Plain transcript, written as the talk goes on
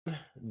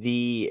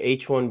the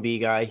H1B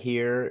guy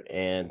here,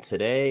 and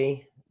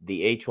today,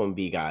 the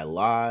H1B guy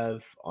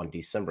live on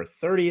December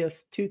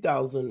 30th,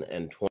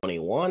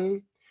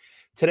 2021.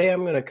 Today,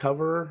 I'm going to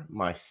cover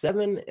my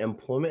 7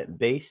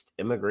 employment-based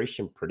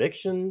immigration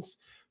predictions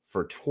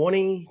for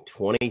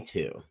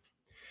 2022.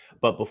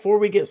 But before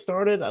we get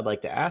started, I'd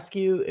like to ask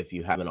you, if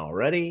you haven't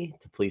already,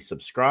 to please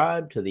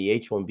subscribe to the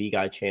H1B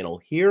Guy channel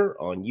here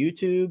on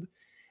YouTube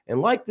and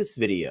like this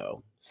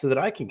video so that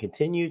I can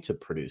continue to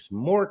produce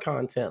more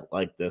content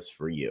like this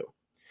for you.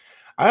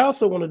 I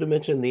also wanted to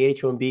mention the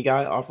H1B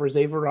Guy offers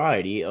a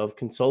variety of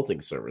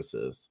consulting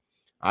services.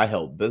 I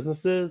help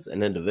businesses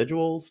and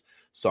individuals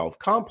solve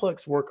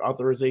complex work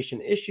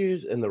authorization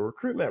issues in the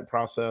recruitment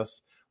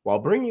process while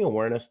bringing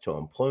awareness to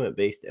employment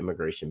based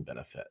immigration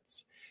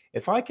benefits.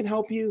 If I can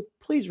help you,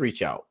 please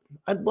reach out.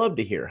 I'd love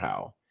to hear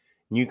how.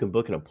 You can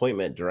book an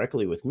appointment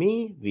directly with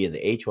me via the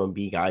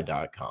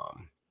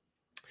h1bguy.com.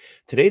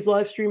 Today's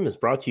live stream is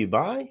brought to you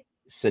by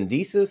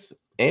Syndesis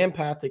and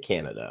Path to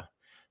Canada,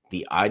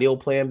 the ideal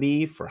plan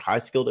B for high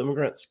skilled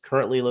immigrants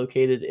currently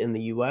located in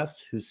the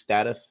US whose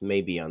status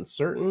may be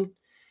uncertain,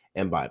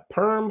 and by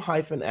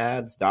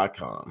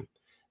perm-ads.com,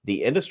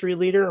 the industry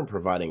leader in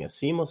providing a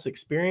seamless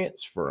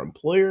experience for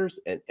employers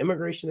and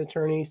immigration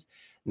attorneys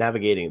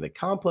navigating the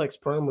complex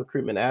perm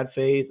recruitment ad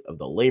phase of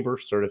the labor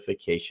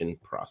certification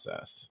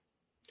process.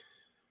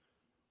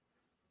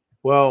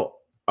 Well,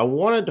 I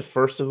wanted to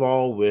first of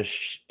all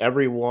wish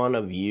every one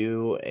of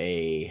you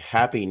a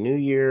happy new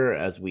year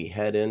as we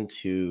head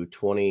into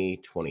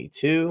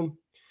 2022.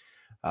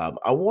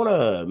 I want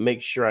to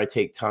make sure I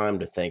take time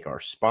to thank our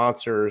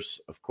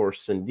sponsors, of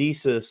course,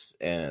 Syndesis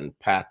and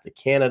Path to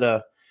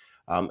Canada,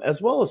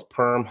 as well as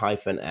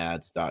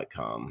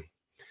perm-ads.com.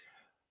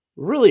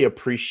 Really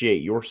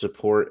appreciate your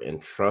support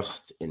and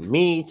trust in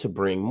me to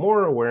bring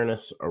more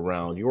awareness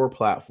around your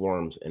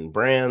platforms and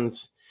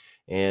brands.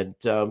 And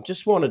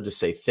just wanted to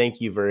say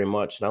thank you very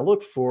much. And I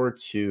look forward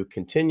to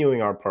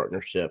continuing our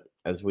partnership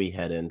as we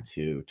head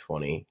into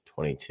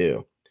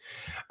 2022.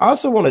 I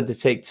also wanted to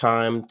take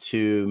time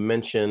to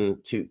mention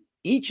to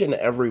each and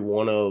every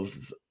one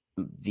of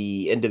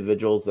the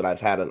individuals that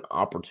I've had an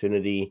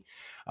opportunity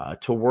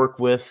to work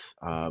with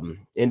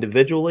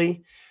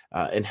individually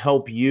and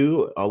help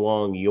you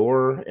along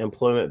your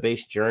employment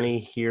based journey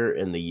here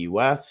in the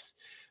US.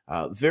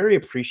 Very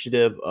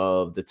appreciative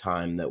of the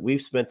time that we've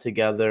spent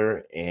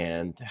together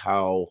and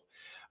how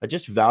I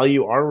just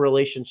value our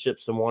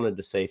relationships and wanted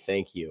to say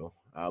thank you.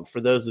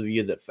 For those of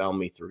you that found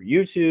me through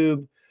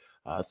YouTube,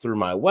 through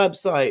my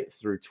website,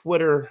 through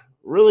Twitter,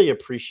 really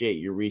appreciate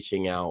you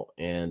reaching out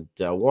and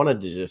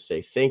wanted to just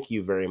say thank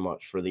you very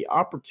much for the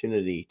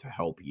opportunity to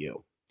help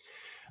you.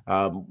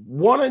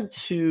 Wanted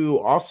to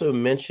also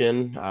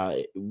mention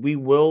we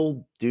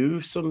will do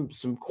some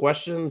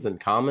questions and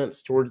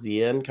comments towards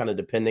the end, kind of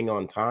depending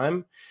on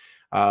time.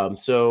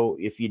 So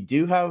if you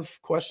do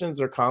have questions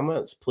or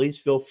comments, please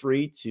feel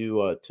free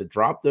to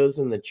drop those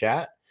in the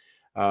chat.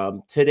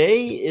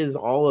 Today is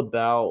all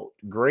about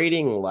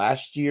grading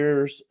last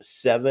year's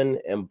 7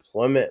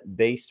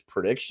 employment-based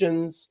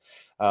predictions,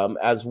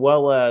 as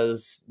well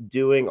as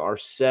doing our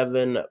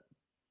 7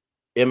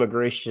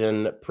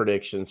 immigration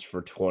predictions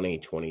for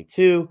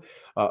 2022.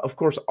 Of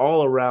course,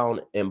 all around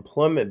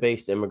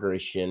employment-based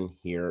immigration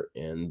here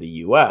in the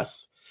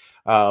US.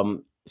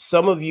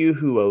 Some of you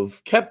who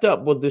have kept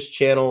up with this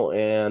channel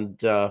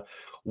and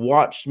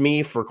watched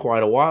me for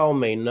quite a while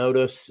may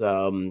notice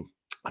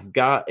I've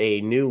got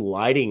a new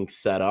lighting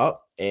set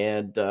up,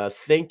 and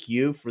thank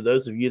you for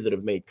those of you that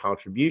have made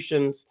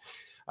contributions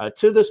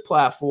to this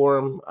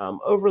platform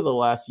over the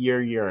last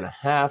year and a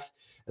half.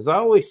 As I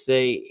always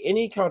say,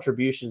 any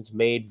contributions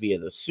made via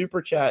the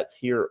super chats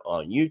here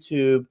on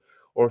YouTube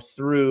or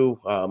through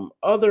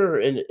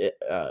other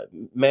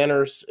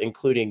manners,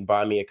 including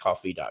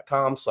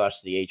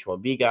buymeacoffee.com/the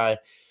H1B guy,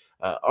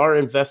 are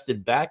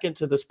invested back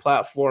into this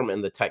platform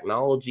and the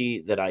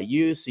technology that I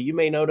use. So you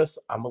may notice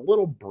I'm a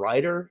little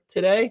brighter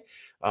today,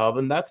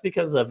 and that's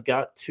because I've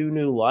got 2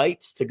 new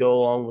lights to go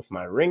along with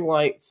my ring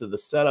light. So the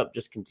setup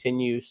just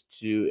continues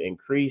to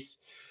increase.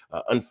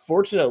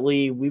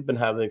 Unfortunately, we've been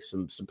having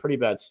some pretty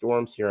bad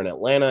storms here in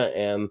Atlanta,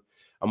 and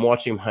I'm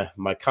watching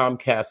my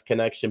Comcast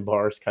connection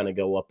bars kind of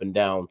go up and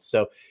down.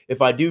 So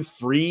if I do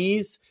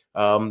freeze,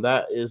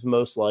 that is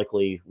most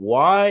likely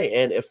why.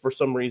 And if for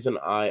some reason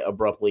I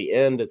abruptly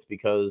end, it's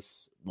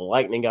because the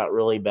lightning got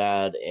really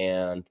bad,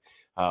 and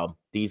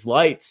these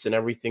lights and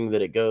everything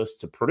that it goes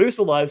to produce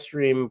a live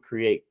stream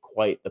create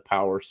quite the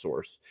power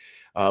source.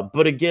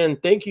 But again,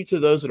 thank you to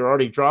those that are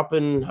already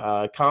dropping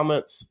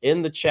comments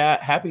in the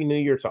chat. Happy New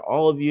Year to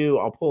all of you.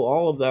 I'll pull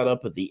all of that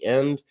up at the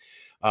end.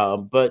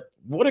 But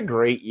what a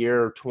great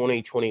year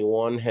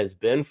 2021 has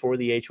been for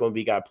the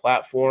H1B Guy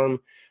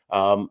platform.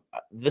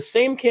 The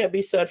same can't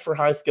be said for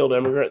high skilled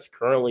immigrants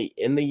currently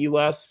in the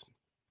US.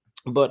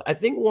 But I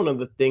think one of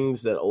the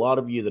things that a lot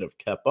of you that have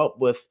kept up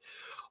with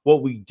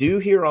what we do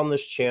here on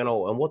this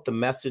channel and what the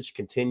message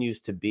continues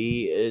to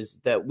be is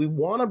that we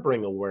want to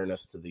bring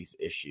awareness to these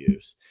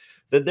issues,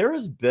 that there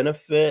is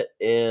benefit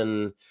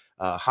in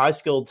high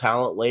skilled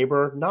talent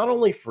labor, not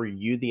only for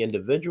you, the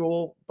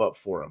individual, but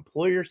for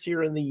employers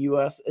here in the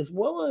US, as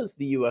well as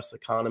the US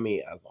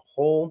economy as a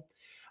whole.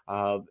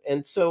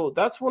 And so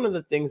that's one of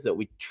the things that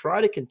we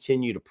try to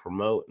continue to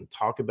promote and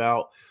talk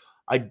about.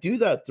 I do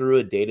that through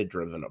a data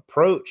driven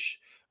approach.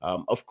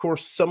 Of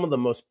course, some of the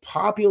most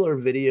popular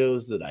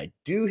videos that I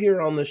do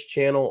here on this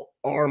channel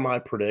are my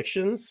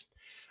predictions.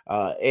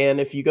 And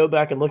if you go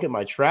back and look at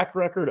my track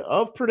record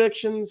of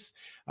predictions,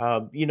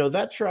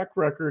 that track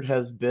record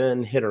has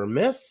been hit or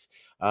miss.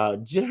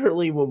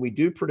 Generally, when we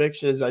do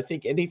predictions, I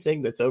think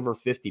anything that's over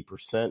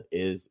 50%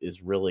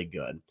 is really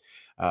good.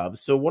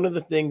 So one of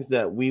the things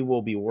that we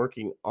will be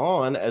working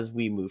on as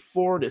we move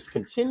forward is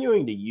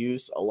continuing to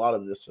use a lot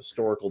of this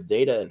historical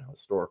data and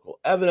historical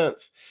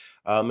evidence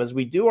as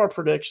we do our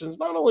predictions,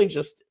 not only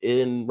just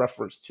in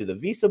reference to the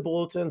visa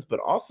bulletins, but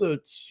also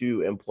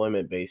to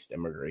employment based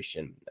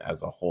immigration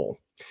as a whole.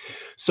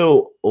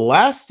 So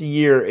last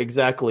year,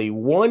 exactly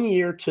 1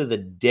 year to the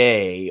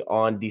day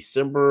on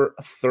December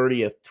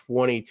 30th,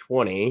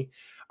 2020,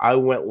 I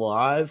went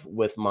live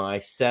with my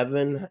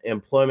 7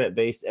 employment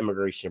based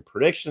immigration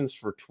predictions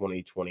for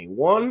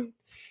 2021.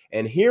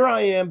 And here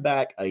I am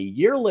back a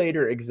year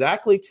later,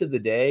 exactly to the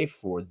day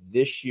for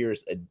this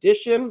year's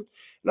edition.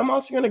 And I'm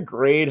also going to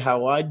grade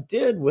how I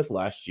did with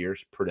last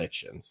year's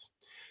predictions.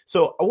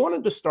 So I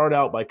wanted to start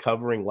out by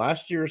covering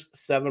last year's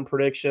 7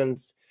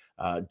 predictions,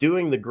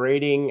 doing the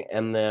grading,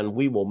 and then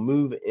we will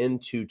move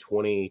into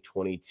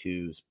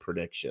 2022's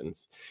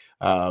predictions.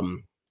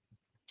 Um,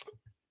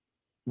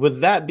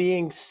 with that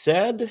being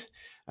said,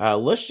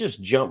 let's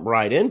just jump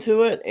right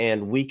into it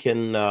and we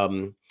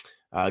can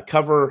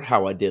cover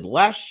how I did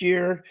last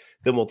year.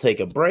 Then we'll take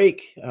a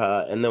break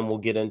and then we'll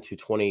get into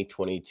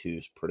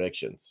 2022's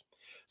predictions.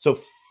 So,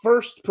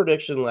 first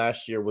prediction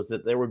last year was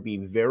that there would be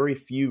very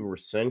few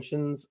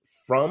recensions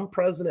from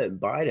President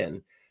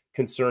Biden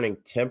concerning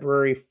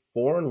temporary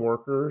foreign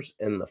workers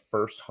in the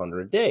first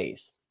 100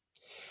 days.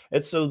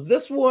 And so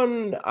this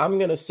one, I'm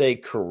going to say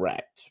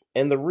correct.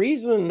 And the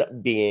reason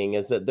being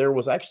is that there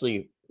was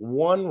actually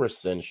one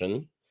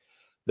rescission,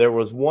 there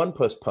was one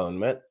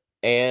postponement,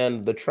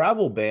 and the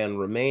travel ban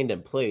remained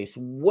in place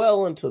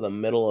well into the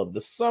middle of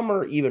the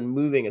summer, even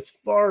moving as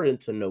far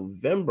into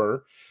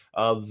November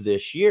of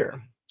this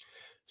year.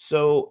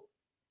 So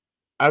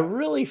I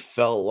really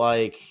felt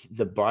like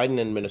the Biden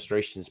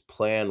administration's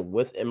plan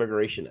with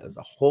immigration as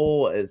a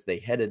whole, as they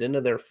headed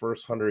into their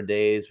first 100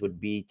 days, would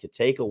be to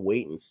take a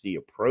wait and see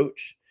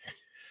approach.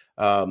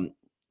 Um,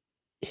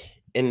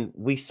 and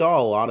we saw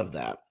a lot of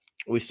that.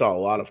 We saw a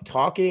lot of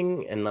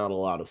talking and not a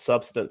lot of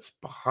substance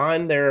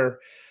behind their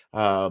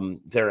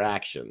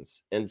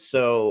actions. And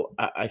so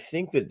I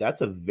think that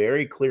that's a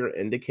very clear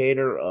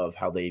indicator of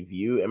how they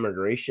view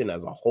immigration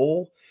as a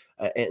whole.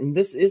 And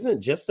this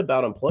isn't just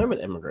about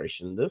employment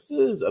immigration. This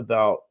is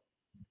about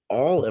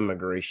all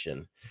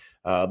immigration.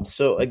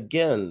 So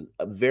again,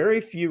 very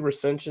few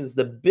recensions.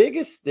 The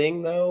biggest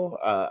thing, though,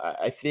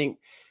 I think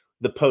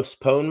the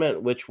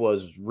postponement, which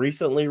was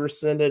recently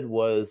rescinded,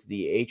 was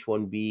the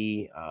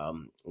H1B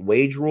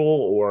wage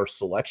rule or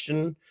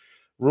selection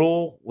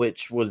rule,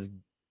 which was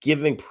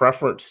giving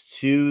preference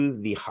to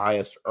the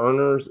highest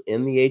earners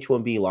in the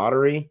H1B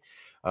lottery.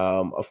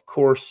 Of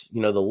course,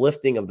 the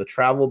lifting of the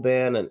travel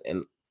ban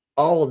and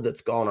all of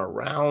that's gone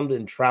around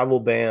in travel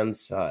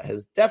bans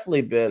has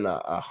definitely been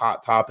a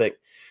hot topic.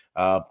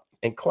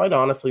 And quite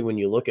honestly, when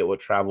you look at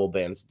what travel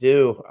bans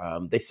do,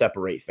 they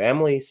separate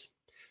families,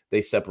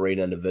 they separate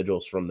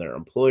individuals from their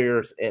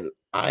employers. And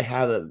I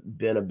haven't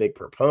been a big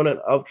proponent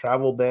of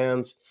travel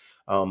bans.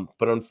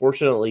 But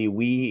unfortunately,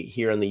 we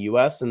here in the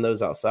US and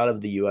those outside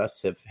of the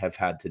US have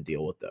had to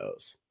deal with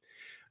those.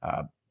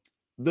 Uh,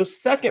 the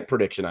second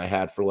prediction I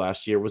had for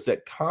last year was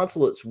that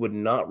consulates would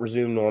not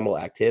resume normal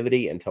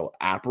activity until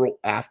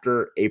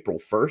after April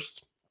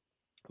 1st.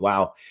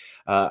 Wow.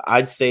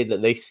 I'd say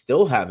that they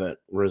still haven't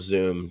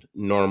resumed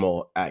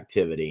normal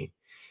activity.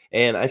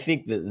 And I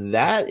think that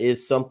that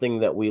is something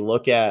that we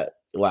look at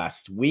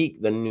last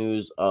week, the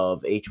news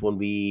of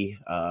H1B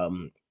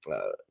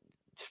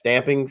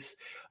stampings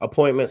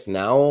appointments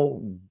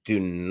now do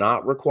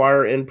not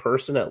require in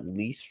person, at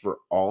least for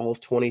all of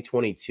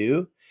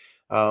 2022.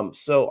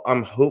 So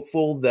I'm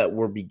hopeful that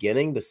we're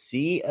beginning to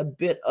see a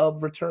bit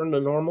of return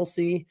to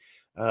normalcy.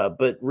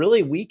 But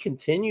really, we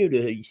continue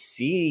to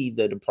see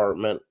the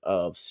Department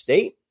of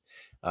State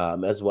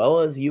as well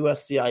as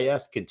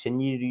USCIS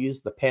continue to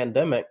use the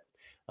pandemic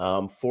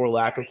for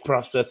lack of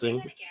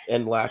processing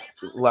and lack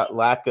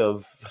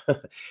of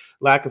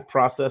lack of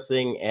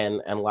processing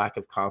and lack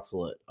of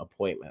consulate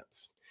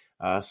appointments.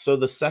 So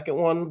the second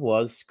one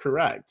was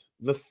correct.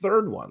 The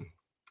third one,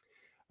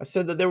 I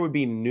said that there would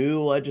be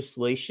new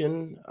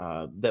legislation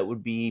that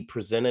would be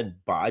presented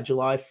by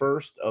July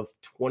 1st of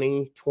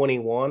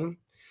 2021.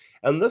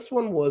 And this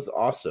one was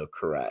also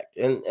correct.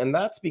 And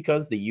that's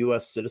because the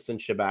US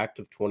Citizenship Act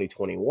of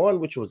 2021,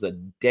 which was a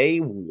day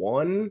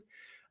one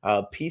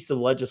piece of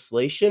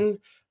legislation,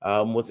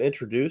 was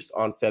introduced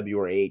on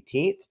February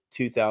 18th,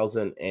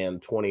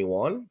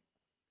 2021.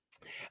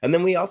 And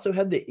then we also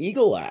had the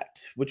Eagle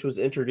Act, which was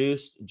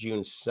introduced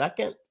June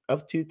 2nd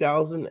of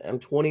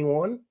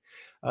 2021,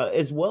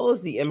 as well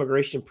as the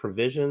immigration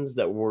provisions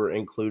that were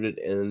included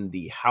in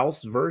the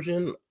House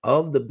version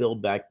of the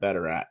Build Back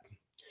Better Act.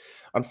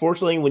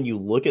 Unfortunately, when you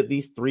look at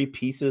these three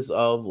pieces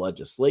of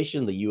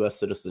legislation, the U.S.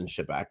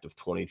 Citizenship Act of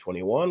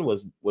 2021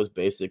 was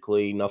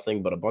basically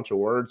nothing but a bunch of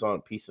words on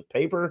a piece of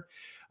paper.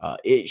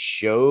 It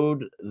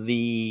showed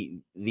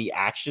the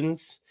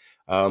actions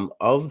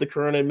of the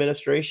current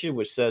administration,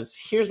 which says,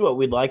 "Here's what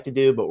we'd like to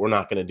do, but we're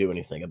not going to do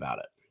anything about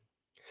it."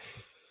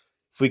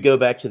 If we go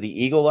back to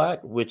the Eagle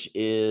Act, which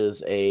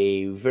is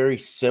a very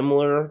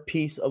similar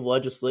piece of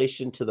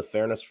legislation to the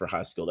Fairness for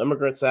High Skilled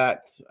Immigrants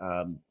Act,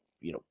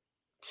 you know,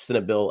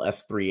 Senate Bill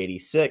S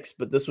 386,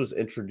 but this was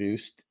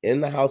introduced in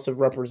the House of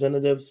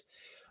Representatives.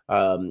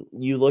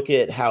 You look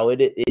at how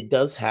it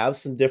does have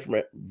some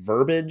different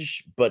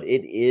verbiage, but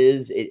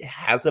it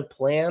has a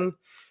plan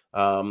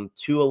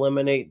to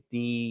eliminate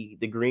the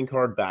green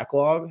card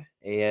backlog,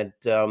 and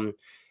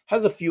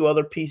has a few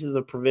other pieces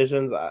of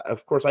provisions.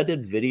 Of course, I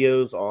did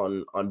videos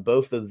on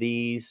both of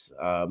these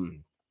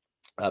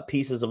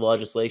pieces of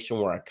legislation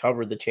where I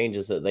covered the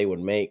changes that they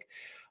would make.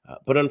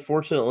 But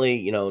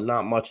unfortunately,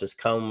 not much has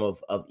come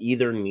of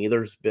either.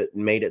 Neither's been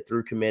made it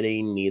through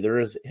committee.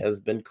 Neither has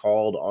been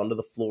called onto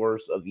the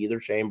floors of either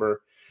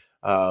chamber.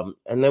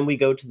 And then we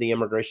go to the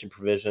immigration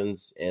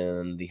provisions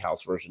in the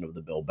House version of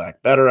the Build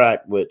Back Better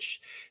Act,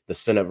 which the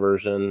Senate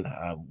version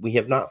we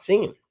have not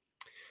seen.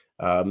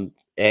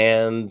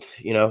 And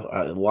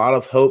a lot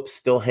of hope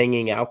still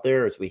hanging out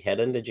there as we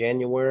head into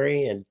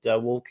January, and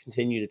we'll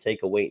continue to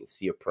take a wait and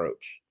see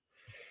approach.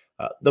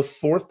 The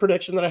fourth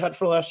prediction that I had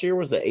for last year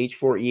was that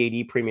H4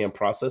 EAD premium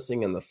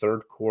processing in the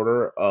third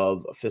quarter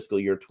of fiscal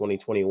year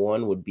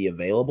 2021 would be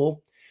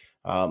available.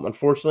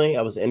 Unfortunately,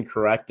 I was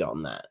incorrect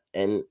on that,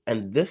 and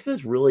this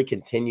has really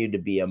continued to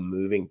be a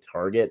moving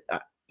target,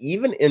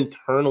 even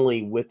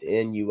internally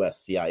within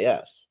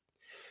USCIS.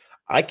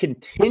 I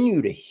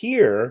continue to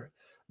hear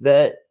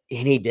that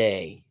any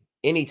day,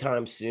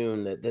 anytime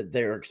soon, that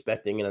they're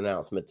expecting an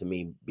announcement to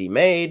be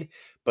made,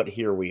 but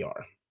here we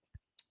are.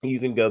 You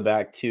can go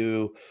back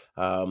to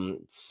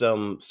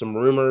some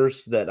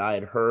rumors that I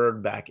had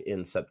heard back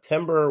in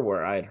September,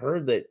 where I had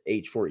heard that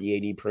H4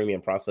 EAD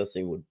premium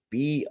processing would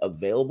be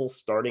available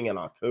starting in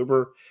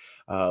October,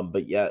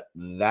 but yet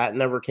that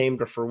never came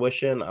to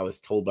fruition. I was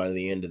told by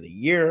the end of the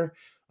year.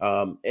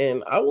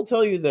 And I will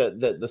tell you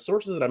that the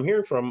sources that I'm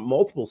hearing from,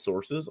 multiple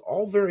sources,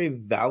 all very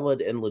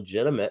valid and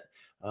legitimate,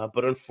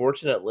 but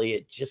unfortunately,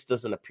 it just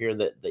doesn't appear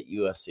that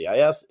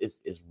USCIS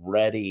is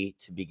ready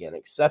to begin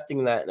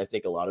accepting that. And I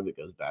think a lot of it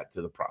goes back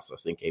to the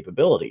processing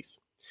capabilities.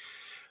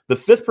 The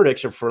fifth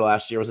prediction for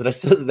last year was that I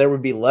said that there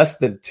would be less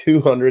than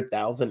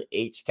 200,000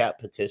 HCAP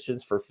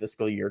petitions for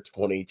fiscal year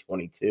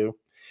 2022.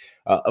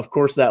 Of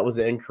course, that was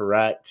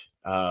incorrect.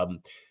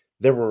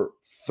 There were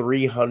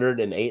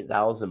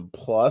 308,000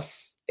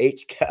 plus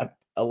HCAP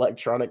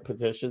electronic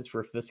petitions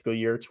for fiscal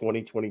year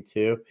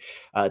 2022.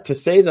 To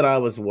say that I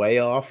was way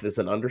off is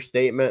an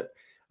understatement.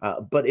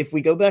 But if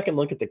we go back and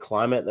look at the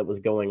climate that was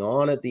going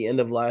on at the end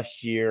of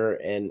last year,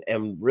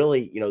 and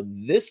really,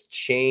 this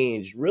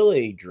changed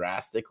really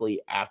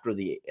drastically after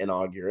the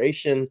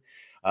inauguration,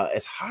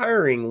 as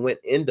hiring went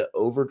into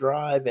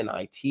overdrive in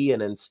IT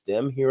and in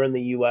STEM here in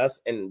the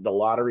U.S., and the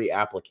lottery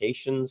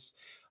applications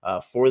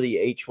for the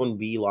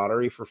H1B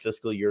lottery for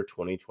fiscal year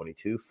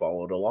 2022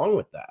 followed along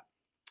with that.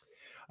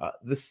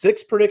 The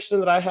sixth prediction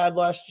that I had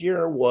last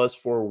year was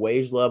for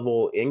wage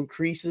level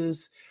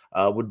increases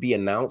would be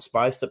announced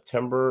by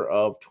September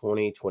of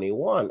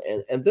 2021.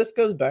 And this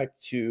goes back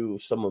to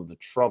some of the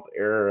Trump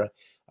era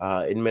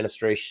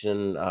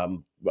administration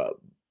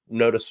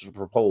notice of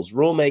proposed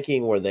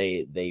rulemaking, where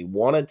they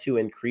wanted to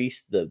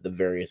increase the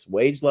various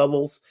wage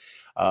levels.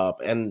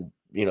 And,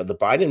 the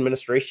Biden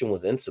administration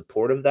was in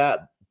support of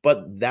that,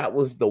 but that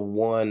was the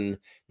one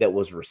that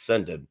was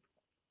rescinded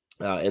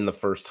in the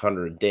first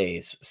 100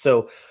 days.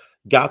 So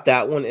got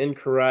that one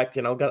incorrect.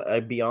 And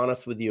I'd be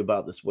honest with you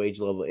about this wage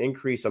level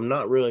increase. I'm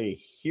not really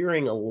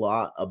hearing a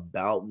lot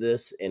about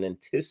this and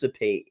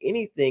anticipate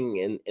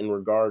anything in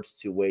regards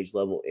to wage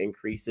level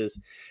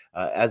increases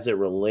as it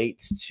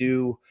relates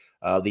to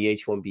the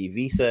H1B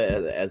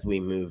visa as we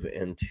move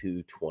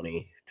into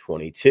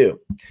 2022.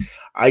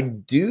 I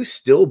do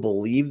still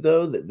believe,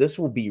 though, that this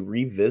will be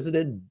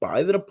revisited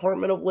by the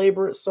Department of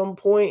Labor at some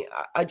point.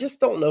 I just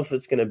don't know if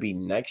it's going to be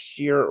next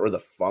year or the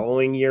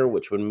following year,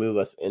 which would move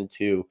us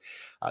into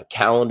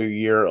calendar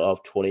year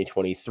of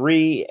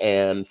 2023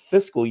 and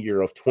fiscal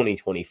year of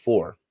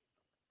 2024.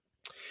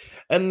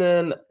 And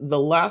then the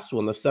last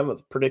one, the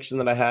seventh prediction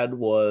that I had,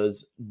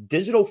 was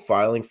digital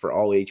filing for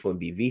all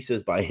H1B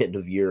visas by end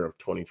of year of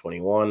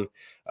 2021.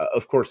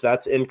 Of course,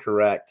 that's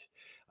incorrect.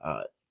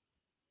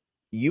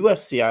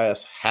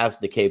 USCIS has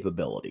the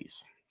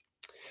capabilities,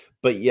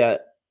 but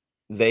yet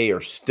they are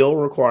still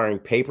requiring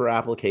paper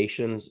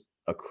applications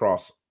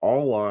across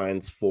all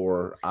lines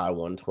for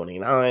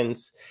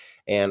I-129s.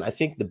 And I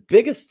think the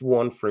biggest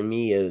one for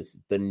me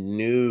is the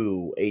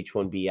new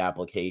H-1B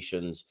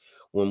applications,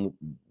 when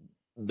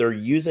they're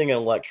using an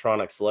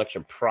electronic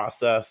selection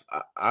process.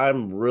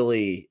 I'm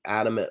really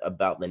adamant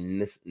about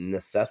the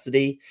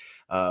necessity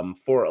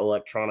for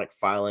electronic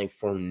filing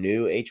for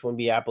new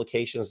H-1B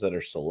applications that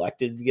are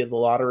selected via the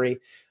lottery.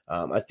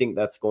 I think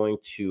that's going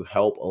to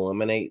help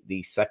eliminate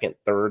the second,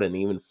 third, and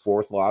even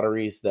fourth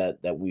lotteries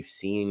that we've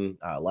seen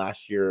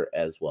last year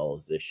as well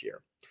as this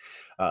year.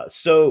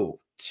 So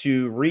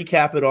to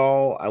recap it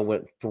all, I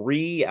went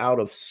 3 out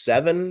of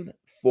 7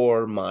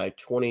 for my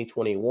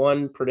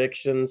 2021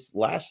 predictions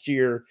last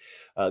year,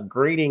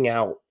 grading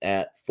out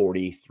at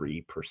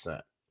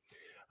 43%.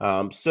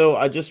 So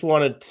I just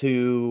wanted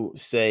to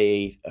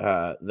say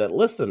that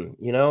listen,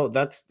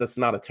 that's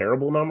not a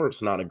terrible number.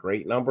 It's not a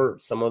great number.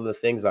 Some of the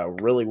things I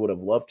really would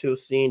have loved to have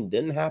seen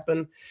didn't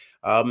happen,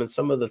 and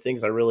some of the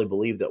things I really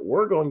believe that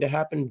were going to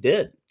happen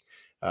did.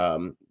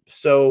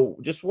 So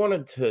just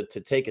wanted to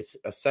take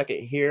a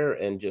second here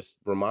and just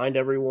remind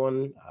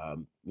everyone,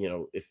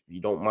 if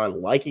you don't mind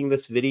liking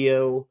this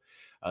video,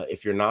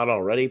 if you're not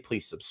already,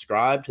 please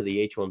subscribe to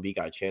the H1B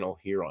Guy channel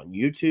here on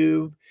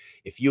YouTube.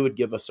 If you would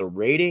give us a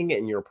rating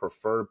in your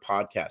preferred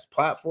podcast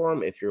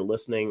platform, if you're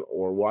listening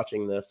or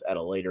watching this at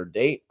a later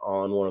date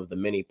on one of the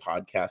many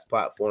podcast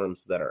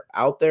platforms that are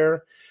out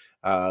there.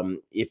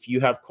 If you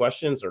have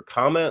questions or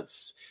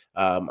comments,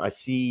 I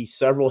see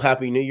several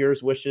Happy New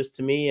Year's wishes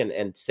to me,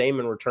 and same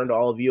in return to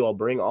all of you. I'll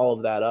bring all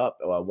of that up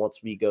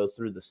once we go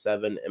through the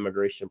 7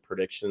 immigration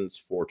predictions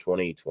for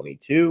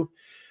 2022.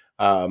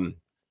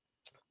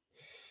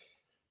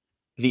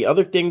 The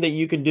other thing that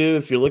you can do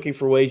if you're looking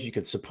for ways you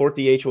can support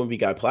the H1B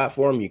Guy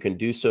platform, you can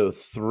do so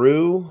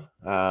through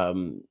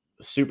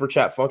super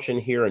chat function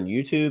here on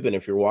YouTube. And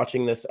if you're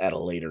watching this at a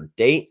later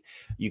date,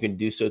 you can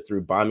do so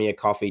through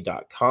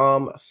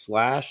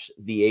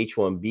buymeacoffee.com/the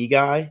H1B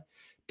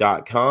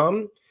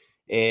Guy.com.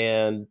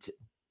 And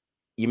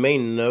you may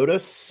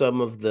notice some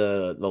of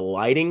the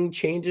lighting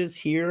changes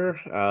here.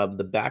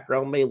 The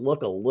background may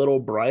look a little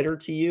brighter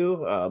to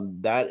you.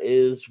 That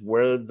is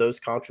where those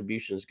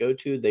contributions go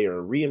to. They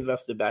are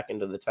reinvested back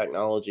into the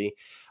technology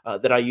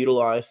that I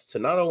utilize to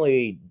not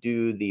only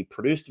do the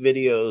produced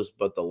videos,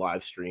 but the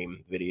live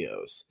stream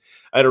videos.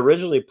 I'd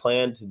originally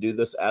planned to do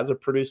this as a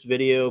produced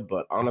video,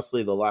 but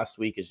honestly, the last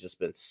week has just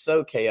been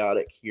so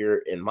chaotic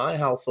here in my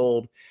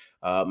household.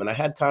 And I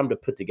had time to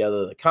put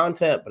together the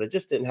content, but I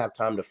just didn't have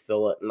time to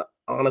fill it. And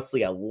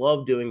honestly, I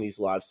love doing these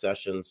live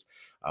sessions.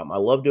 I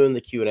love doing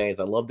the Q&As.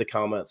 I love the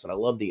comments, and I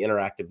love the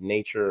interactive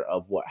nature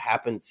of what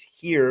happens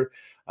here,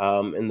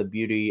 and the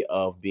beauty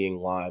of being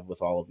live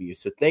with all of you.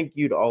 So thank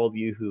you to all of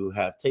you who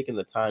have taken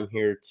the time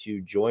here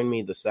to join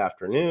me this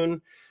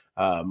afternoon.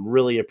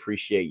 Really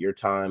appreciate your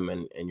time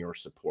and your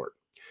support.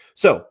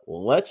 So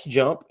let's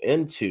jump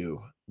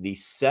into the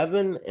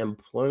 7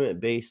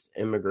 employment-based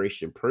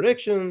immigration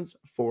predictions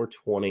for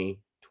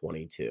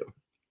 2022.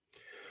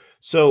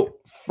 So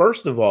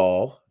first of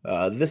all,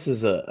 this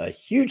is a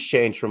huge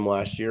change from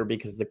last year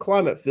because the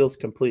climate feels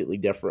completely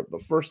different.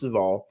 But first of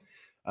all,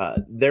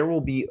 there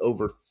will be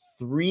over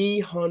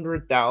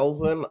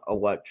 300,000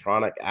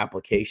 electronic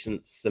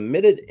applications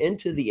submitted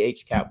into the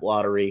HCAP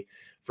lottery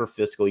for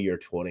fiscal year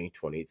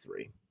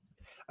 2023.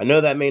 I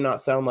know that may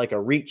not sound like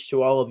a reach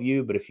to all of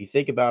you, but if you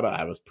think about it,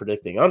 I was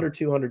predicting under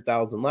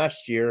 200,000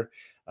 last year,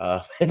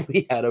 and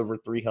we had over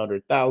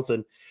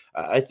 300,000.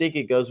 I think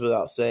it goes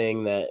without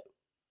saying that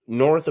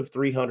north of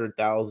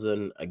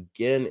 300,000,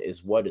 again,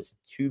 is what is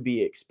to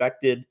be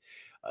expected.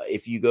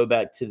 If you go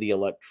back to the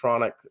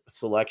electronic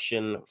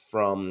selection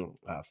from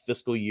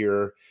fiscal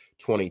year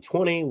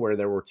 2020, where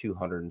there were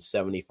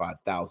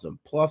 275,000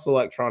 plus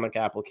electronic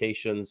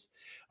applications,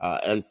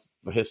 and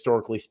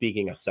historically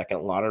speaking, a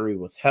second lottery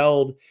was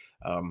held.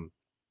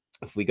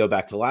 If we go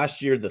back to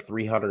last year, the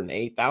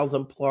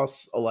 308,000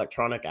 plus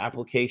electronic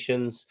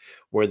applications,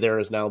 where there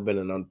has now been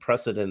an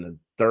unprecedented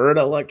third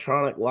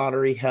electronic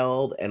lottery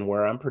held, and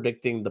where I'm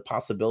predicting the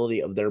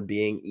possibility of there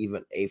being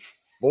even a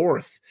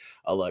fourth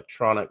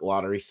electronic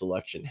lottery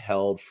selection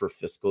held for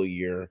fiscal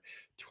year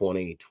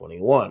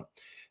 2021.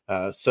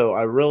 So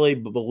I really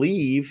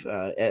believe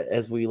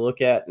as we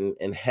look at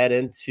and head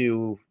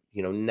into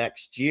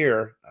next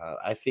year,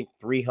 I think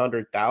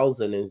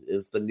 300,000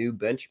 is the new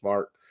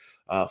benchmark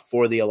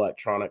for the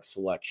electronic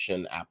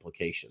selection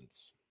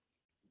applications.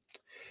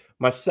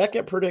 My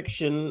second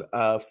prediction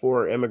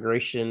for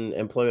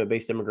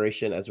employment-based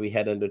immigration, as we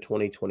head into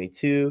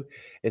 2022,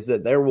 is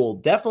that there will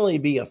definitely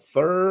be a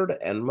third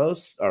and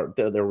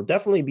there will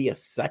definitely be a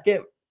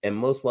second and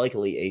most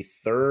likely a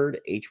third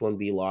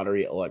H-1B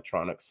lottery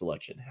electronic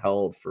selection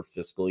held for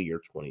fiscal year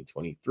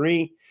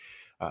 2023.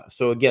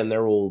 So again,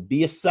 there will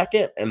be a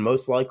second and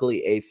most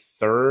likely a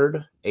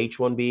third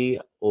H-1B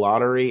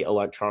lottery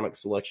electronic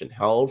selection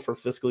held for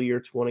fiscal year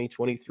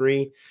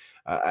 2023.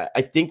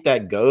 I think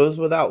that goes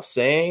without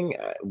saying.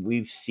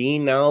 We've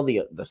seen now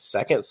the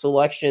second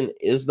selection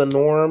is the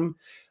norm.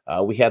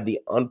 We had the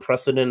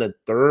unprecedented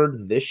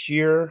third this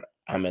year.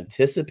 I'm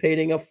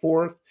anticipating a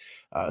fourth.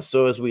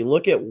 So as we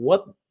look at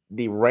what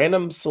the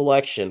random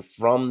selection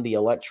from the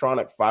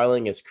electronic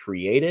filing is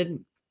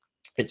created,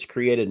 it's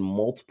created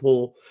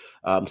multiple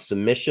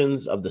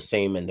submissions of the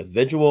same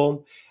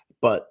individual.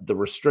 but the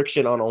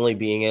restriction on only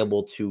being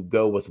able to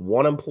go with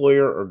one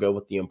employer or go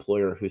with the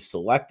employer who's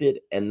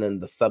selected, and then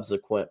the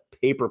subsequent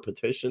paper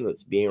petition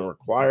that's being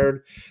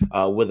required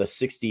with a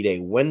 60-day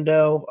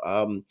window.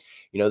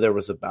 There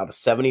was about a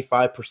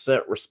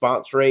 75%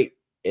 response rate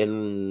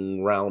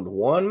in round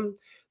one.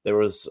 There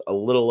was a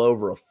little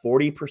over a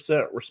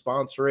 40%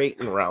 response rate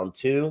in round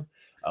two.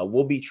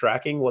 We'll be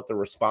tracking what the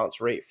response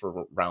rate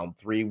for round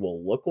three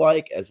will look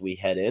like as we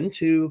head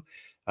into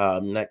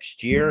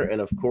next year.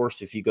 And of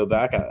course, if you go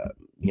back,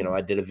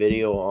 I did a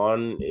video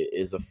on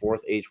is a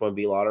fourth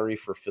H1B lottery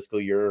for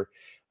fiscal year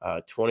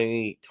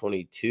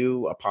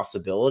 2022 a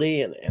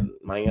possibility? And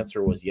my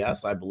answer was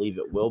yes, I believe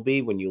it will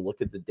be. When you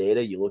look at the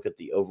data, you look at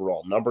the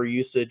overall number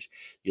usage,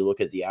 you look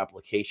at the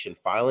application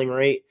filing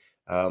rate.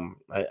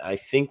 I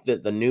think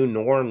that the new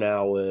norm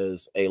now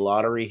is a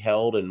lottery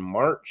held in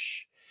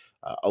March,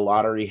 a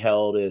lottery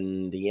held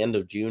in the end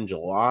of June,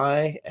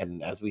 July,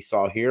 and as we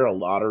saw here, a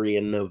lottery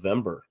in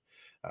November.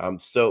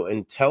 So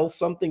until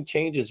something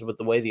changes with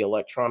the way the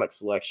electronic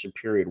selection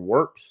period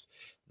works,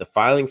 the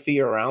filing fee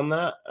around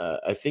that,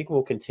 I think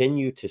we'll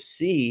continue to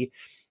see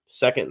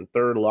second and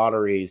third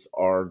lotteries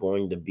are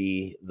going to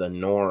be the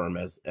norm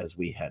as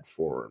we head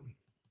forward.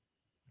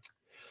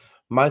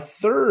 My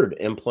third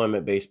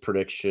employment-based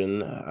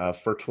prediction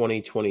for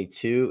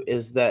 2022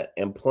 is that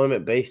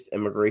employment-based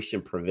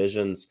immigration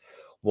provisions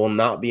will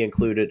not be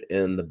included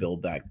in the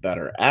Build Back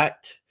Better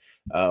Act.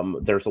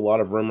 There's a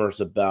lot of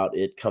rumors about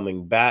it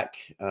coming back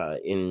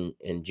in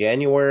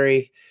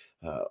January.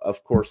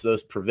 Of course,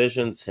 those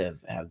provisions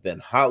have been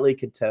hotly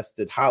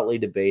contested, hotly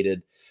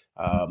debated,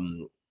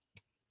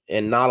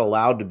 and not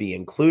allowed to be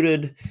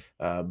included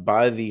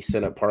by the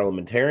Senate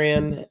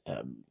parliamentarian.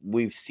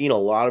 We've seen a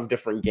lot of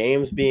different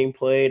games being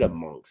played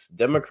amongst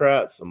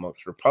Democrats,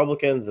 amongst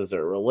Republicans, as it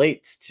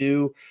relates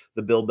to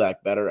the Build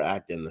Back Better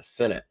Act in the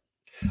Senate.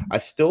 I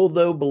still,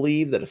 though,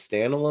 believe that a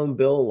standalone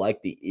bill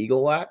like the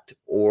EAGLE Act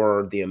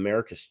or the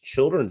America's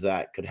Children's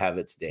Act could have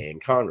its day in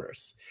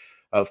Congress.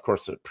 Of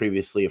course, the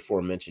previously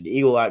aforementioned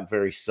EAGLE Act,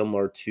 very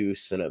similar to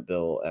Senate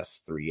Bill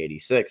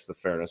S-386, the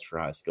Fairness for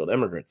High-Skilled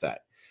Immigrants Act.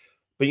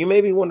 But you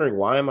may be wondering,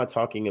 why am I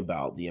talking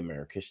about the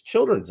America's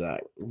Children's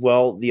Act?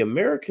 Well, the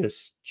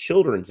America's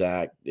Children's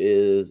Act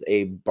is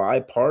a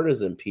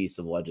bipartisan piece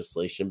of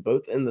legislation,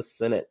 both in the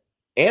Senate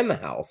and the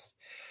House.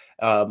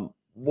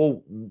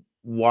 Well,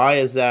 why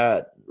is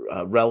that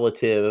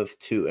relative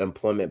to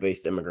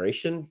employment-based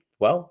immigration?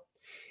 Well,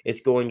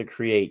 it's going to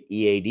create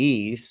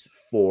EADs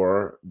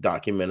for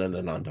documented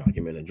and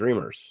undocumented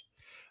dreamers.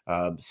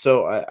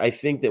 So I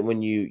think that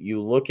when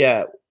you look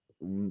at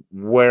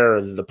where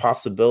the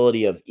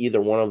possibility of either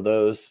one of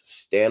those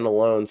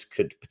standalones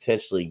could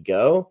potentially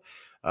go,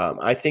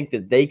 I think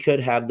that they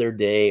could have their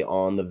day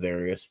on the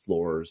various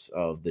floors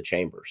of the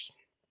chambers.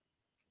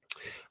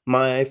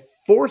 My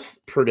fourth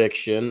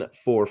prediction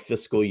for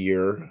fiscal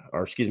year,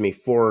 or excuse me,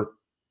 for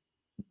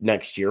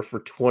next year,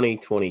 for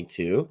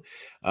 2022,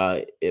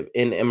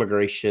 in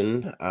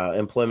immigration,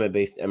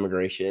 employment-based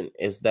immigration,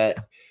 is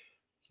that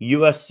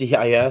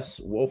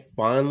USCIS will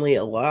finally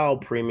allow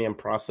premium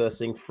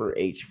processing for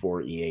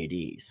H4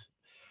 EADs.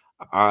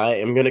 I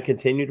am going to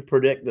continue to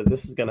predict that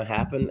this is going to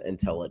happen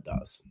until it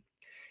does.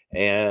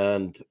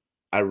 And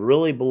I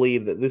really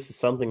believe that this is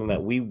something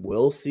that we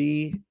will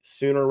see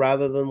sooner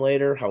rather than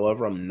later.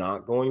 However, I'm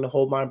not going to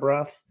hold my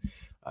breath.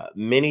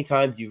 Many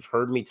times you've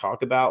heard me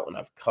talk about, and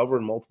I've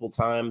covered multiple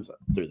times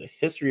through the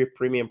history of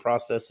premium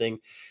processing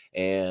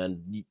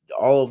and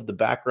all of the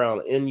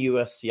background in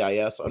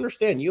USCIS.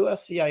 Understand,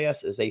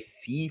 USCIS is a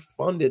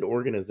fee-funded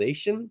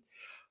organization.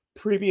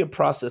 Premium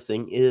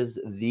processing is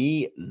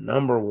the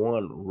number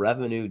one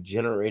revenue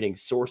generating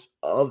source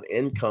of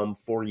income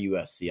for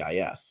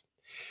USCIS.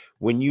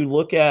 When you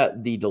look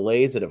at the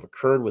delays that have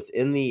occurred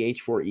within the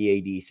H4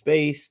 EAD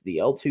space, the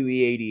L2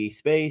 EAD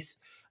space,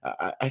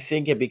 I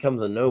think it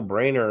becomes a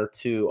no-brainer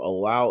to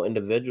allow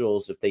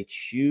individuals, if they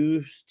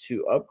choose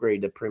to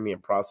upgrade to premium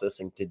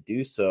processing, to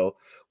do so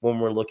when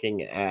we're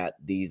looking at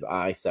these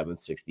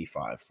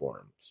I-765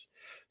 forms.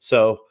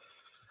 So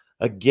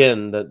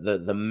again,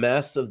 the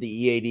mess of the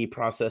EAD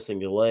processing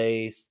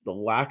delays, the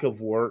lack of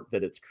work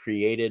that it's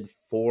created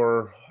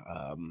for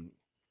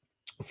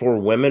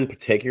women,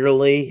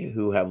 particularly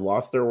who have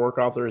lost their work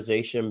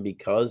authorization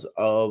because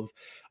of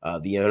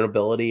the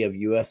inability of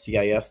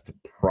USCIS to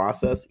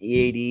process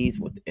EADs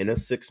within a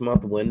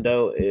 6-month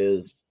window,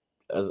 is,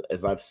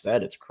 as I've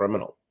said, it's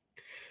criminal.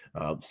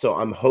 So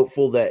I'm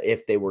hopeful that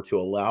if they were to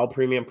allow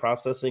premium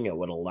processing, it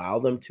would allow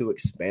them to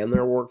expand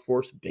their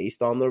workforce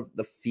based on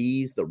the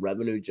fees, the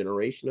revenue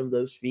generation of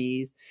those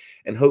fees,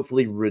 and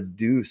hopefully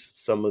reduce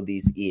some of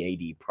these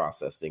EAD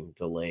processing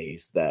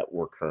delays that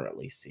we're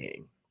currently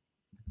seeing.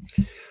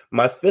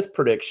 My fifth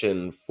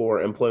prediction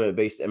for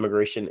employment-based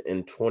immigration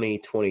in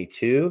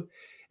 2022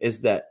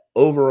 is that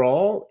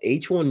overall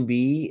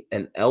H1B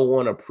and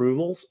L1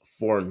 approvals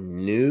for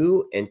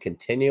new and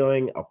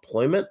continuing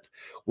employment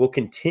will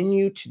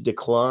continue to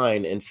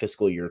decline in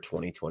fiscal year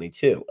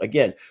 2022.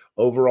 Again,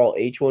 overall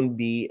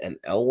H1B and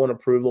L1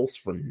 approvals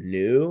for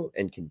new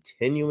and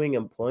continuing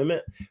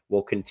employment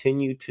will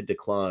continue to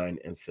decline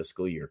in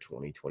fiscal year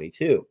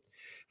 2022.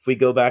 If we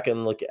go back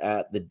and look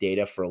at the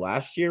data for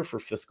last year for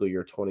fiscal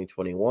year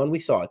 2021, we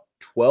saw a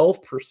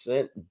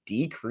 12%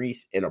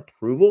 decrease in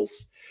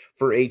approvals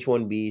for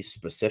H1Bs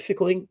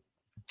specifically.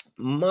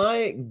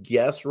 My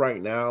guess right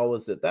now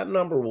is that that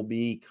number will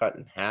be cut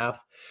in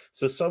half.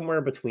 So somewhere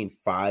between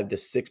 5 to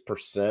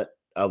 6%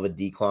 of a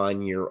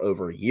decline year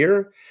over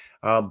year.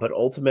 But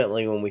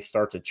ultimately, when we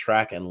start to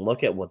track and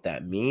look at what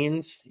that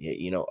means,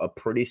 a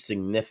pretty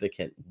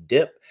significant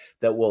dip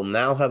that will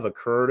now have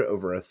occurred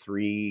over a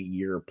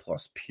 3-year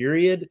plus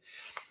period.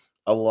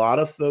 A lot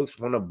of folks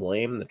want to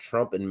blame the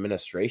Trump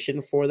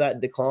administration for that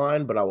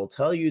decline, but I will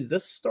tell you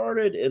this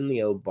started in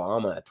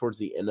towards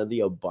the end of the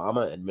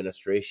Obama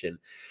administration,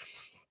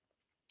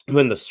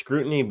 when the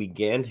scrutiny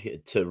began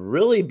to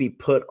really be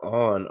put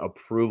on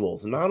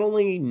approvals, not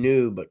only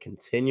new but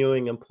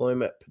continuing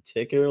employment,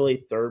 particularly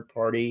third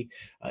party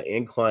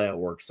and client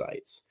work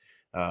sites.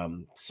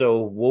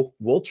 So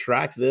we'll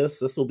track this.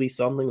 This will be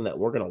something that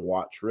we're going to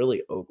watch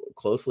really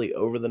closely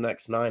over the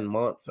next 9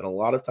 months. And a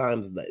lot of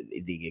times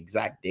the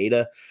exact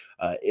data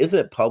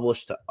isn't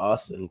published to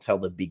us until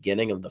the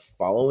beginning of the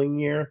following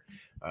year.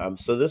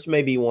 So this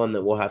may be one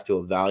that we'll have to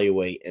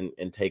evaluate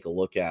and take a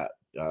look at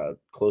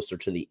closer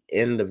to the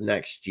end of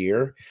next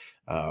year.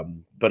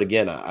 But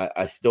again,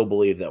 I still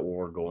believe that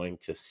we're going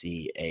to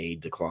see a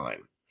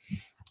decline.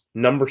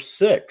 Number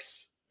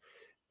six,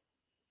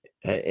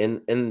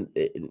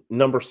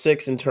 number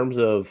six in terms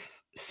of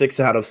 6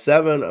 out of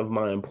 7 of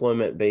my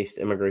employment-based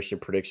immigration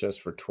predictions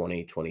for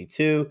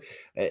 2022,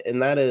 and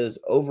that is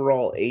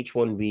overall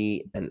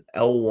H1B and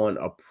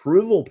L1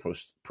 approval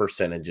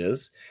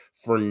percentages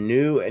for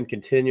new and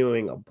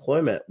continuing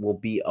employment will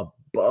be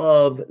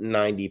above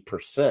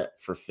 90%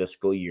 for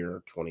fiscal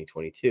year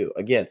 2022.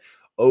 Again,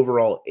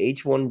 overall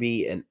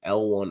H1B and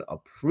L1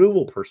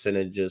 approval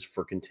percentages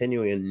for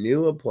continuing and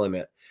new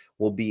employment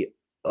will be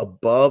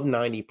above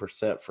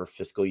 90% for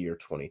fiscal year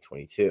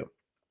 2022.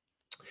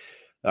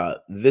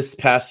 This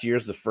past year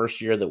is the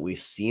first year that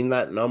we've seen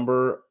that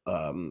number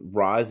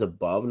rise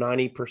above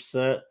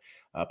 90%.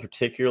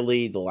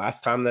 Particularly the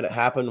last time that it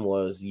happened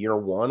was year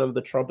 1 of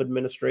the Trump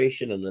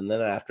administration. And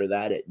then after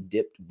that, it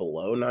dipped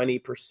below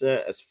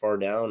 90%, as far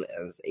down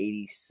as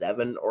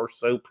 87 or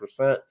so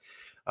percent.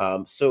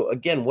 So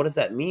again, what does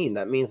that mean?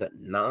 That means that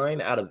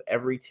 9 out of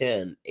every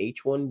 10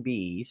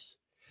 H1Bs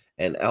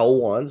and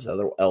L1s,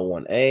 other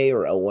L1A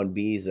or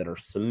L1Bs that are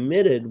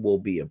submitted will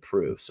be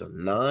approved. So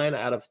 9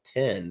 out of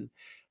 10,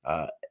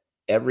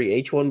 every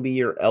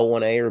H1B or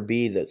L1A or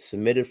B that's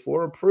submitted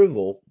for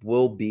approval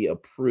will be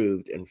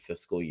approved in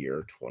fiscal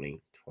year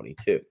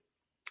 2022.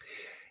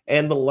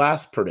 And the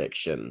last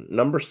prediction,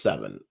 number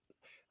 7,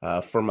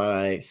 for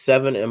my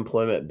 7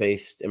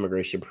 employment-based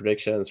immigration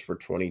predictions for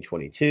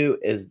 2022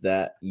 is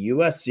that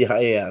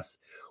USCIS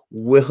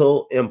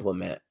will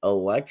implement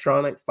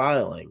electronic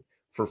filing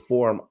for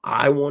Form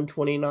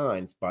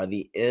I-129s by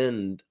the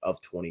end of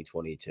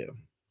 2022.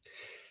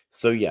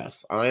 So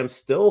yes, I am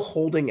still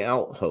holding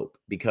out hope,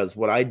 because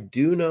what I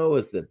do know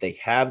is that they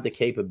have the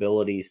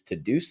capabilities to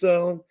do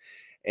so.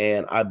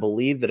 And I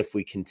believe that if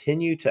we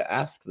continue to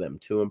ask them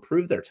to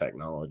improve their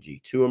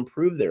technology, to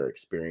improve their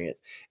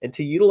experience, and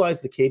to utilize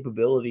the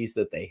capabilities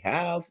that they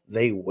have,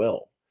 they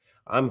will.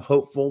 I'm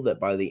hopeful that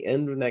by the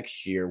end of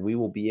next year, we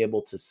will be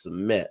able to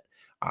submit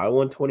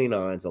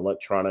I-129s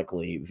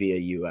electronically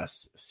via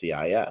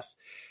USCIS.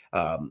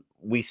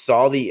 We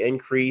saw the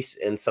increase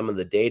in some of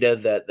the data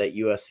that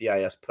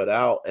USCIS put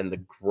out, and the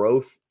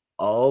growth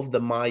of the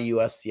My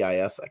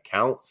USCIS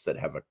accounts that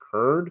have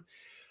occurred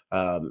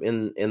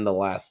in the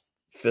last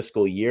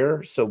fiscal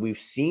year. So we've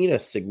seen a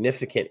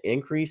significant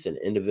increase in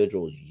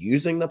individuals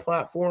using the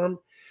platform.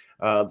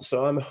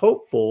 So I'm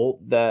hopeful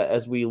that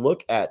as we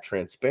look at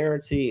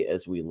transparency,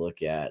 as we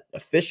look at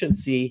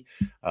efficiency,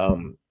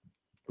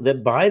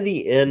 that by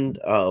the end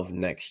of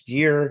next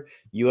year,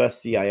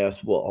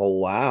 USCIS will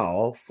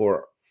allow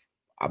for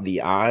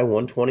the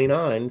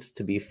I-129s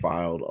to be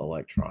filed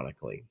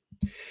electronically.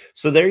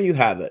 So there you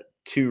have it.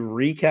 To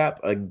recap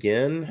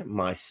again,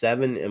 my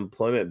 7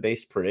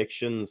 employment-based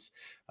predictions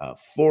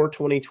for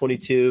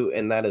 2022,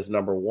 and that is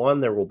number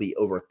 1, there will be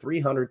over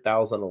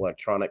 300,000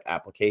 electronic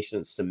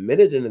applications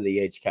submitted into the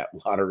HCAP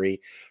lottery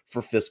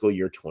for fiscal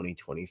year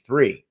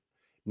 2023.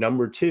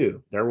 Number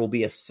 2, there will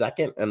be a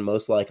second and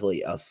most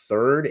likely a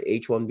third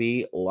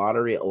H1B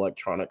lottery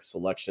electronic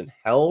selection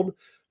held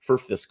for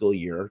fiscal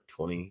year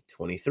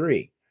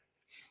 2023.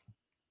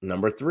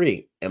 Number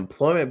 3,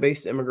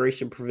 employment-based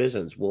immigration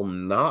provisions will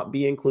not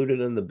be included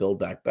in the Build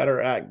Back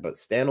Better Act, but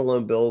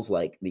standalone bills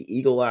like the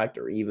EAGLE Act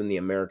or even the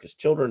America's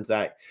Children's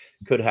Act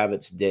could have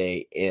its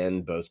day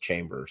in both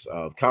chambers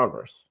of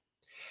Congress.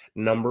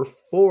 Number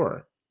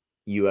 4,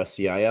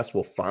 USCIS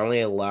will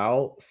finally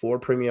allow for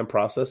premium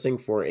processing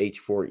for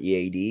H-4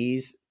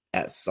 EADs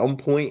at some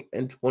point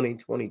in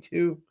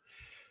 2022.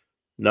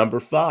 Number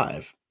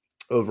five,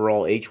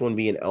 overall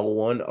H1B and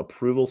L1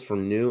 approvals for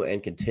new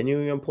and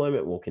continuing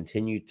employment will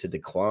continue to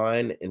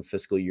decline in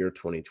fiscal year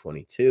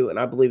 2022. And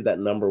I believe that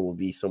number will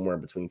be somewhere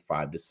between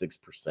 5 to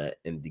 6%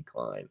 in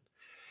decline.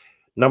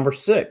 Number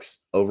six,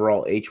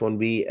 overall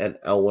H1B and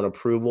L1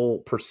 approval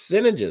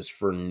percentages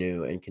for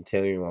new and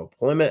continuing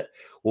employment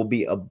will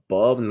be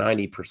above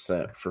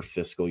 90% for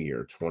fiscal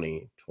year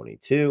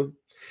 2022.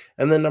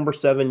 And then number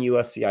seven,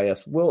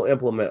 USCIS will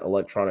implement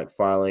electronic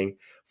filing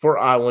for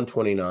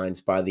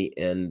I-129s by the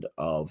end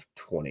of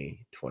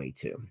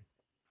 2022.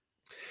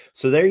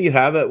 So there you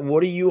have it.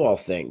 What do you all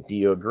think? Do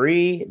you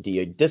agree? Do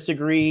you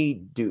disagree?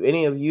 Do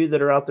any of you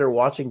that are out there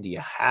watching, do you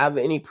have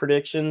any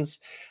predictions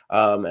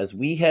as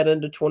we head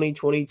into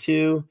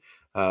 2022?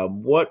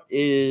 What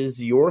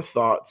is your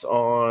thoughts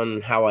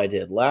on how I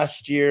did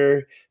last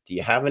year? Do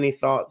you have any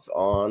thoughts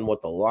on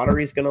what the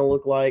lottery is going to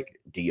look like?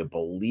 Do you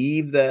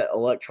believe that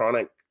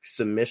electronic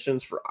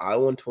submissions for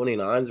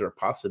I-129s are a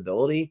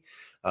possibility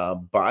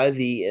by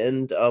the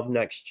end of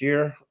next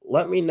year?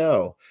 Let me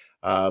know.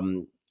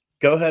 Um,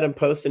 Go ahead and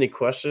post any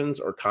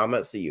questions or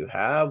comments that you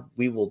have.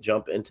 We will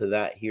jump into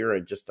that here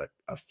in just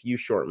a few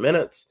short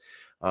minutes.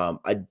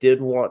 I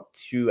did want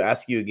to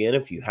ask you again,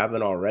 if you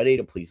haven't already,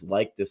 to please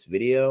like this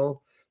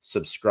video,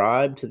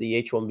 subscribe to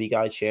the H1B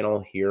Guy channel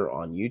here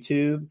on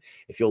YouTube.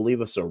 If you'll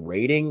leave us a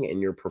rating in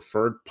your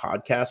preferred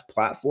podcast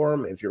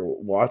platform, if you're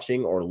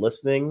watching or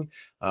listening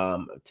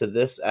to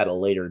this at a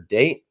later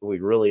date,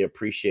 we'd really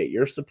appreciate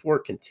your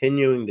support,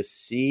 continuing to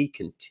see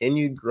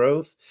continued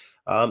growth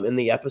in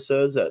the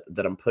episodes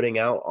that I'm putting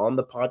out on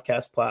the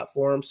podcast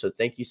platform. So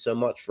thank you so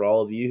much for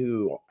all of you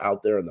who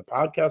out there in the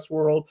podcast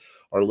world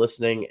are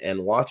listening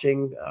and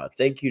watching.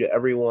 Thank you to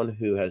everyone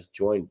who has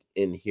joined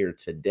in here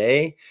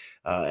today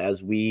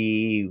as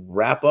we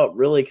wrap up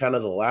really kind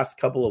of the last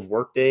couple of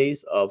work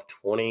days of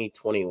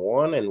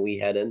 2021 and we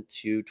head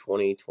into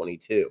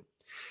 2022.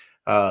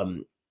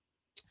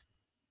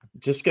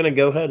 Just going to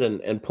go ahead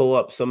and pull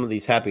up some of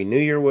these Happy New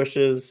Year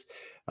wishes.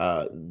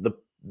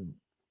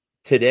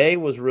 Today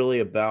was really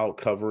about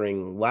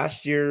covering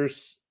last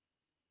year's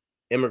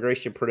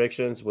immigration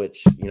predictions,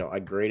 which, I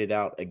graded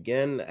out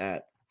again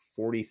at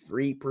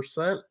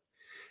 43%.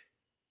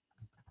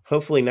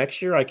 Hopefully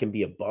next year I can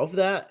be above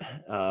that.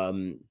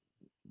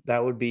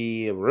 That would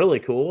be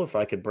really cool if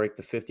I could break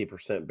the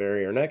 50%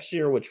 barrier next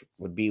year, which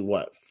would be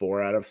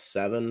 4 out of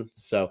 7.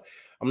 So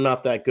I'm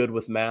not that good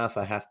with math.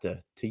 I have to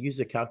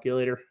use a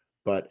calculator.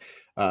 But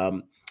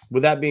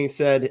with that being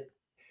said,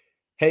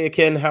 hey,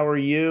 Ken, how are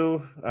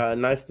you?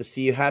 Nice to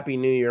see you. Happy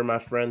New Year, my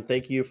friend.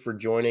 Thank you for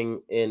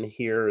joining in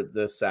here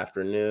this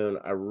afternoon.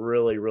 I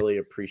really, really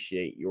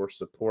appreciate your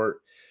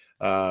support.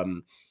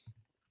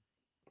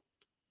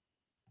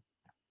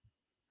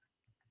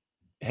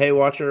 Hey,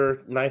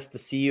 Watcher, nice to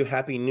see you.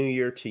 Happy New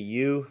Year to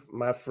you,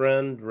 my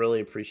friend.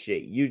 Really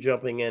appreciate you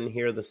jumping in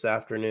here this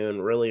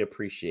afternoon. Really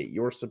appreciate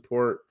your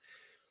support.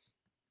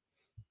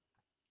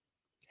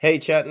 Hey,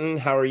 Chetan,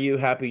 how are you?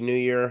 Happy New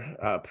Year.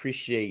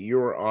 Appreciate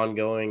your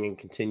ongoing and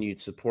continued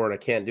support. I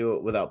can't do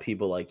it without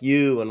people like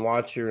you and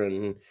Watcher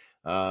and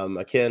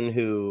Ken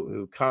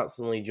who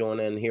constantly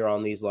join in here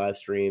on these live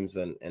streams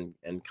and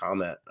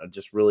comment. I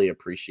just really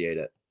appreciate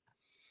it.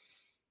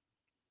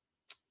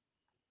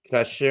 Can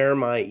I share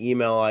my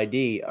email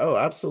ID? Oh,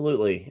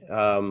 absolutely.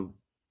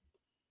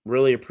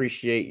 Really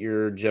appreciate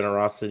your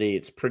generosity.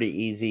 It's pretty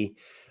easy.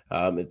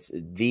 It's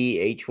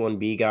the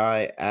H1B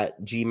guy at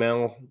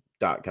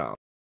gmail.com.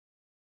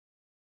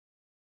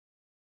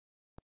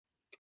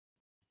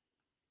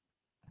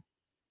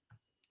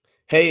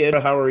 Hey, Ed,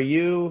 how are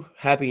you?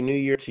 Happy New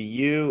Year to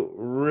you.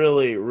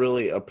 Really,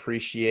 really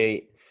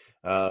appreciate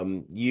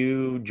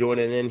you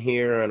joining in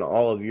here and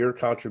all of your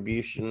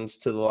contributions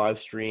to the live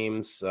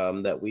streams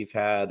that we've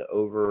had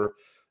over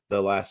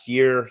the last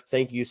year.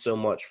 Thank you so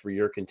much for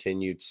your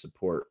continued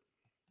support.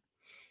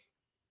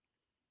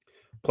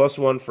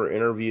 +1 for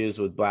interviews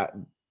with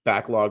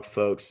backlog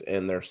folks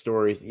and their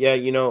stories. Yeah,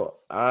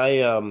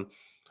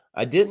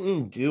 I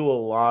didn't do a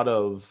lot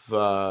of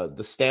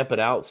the Stamp It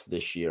Outs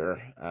this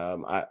year.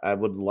 I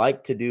would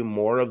like to do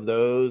more of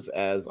those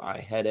as I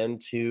head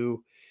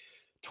into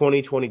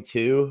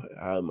 2022.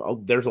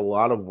 There's a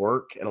lot of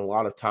work and a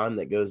lot of time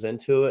that goes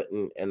into it.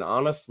 And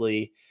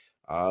honestly,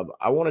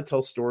 I want to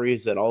tell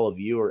stories that all of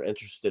you are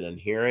interested in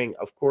hearing.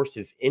 Of course,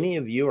 if any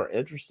of you are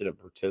interested in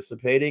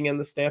participating in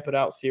the Stamp It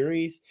Out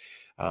series,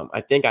 I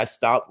think I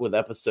stopped with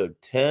episode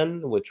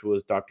 10, which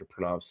was Dr.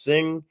 Pranav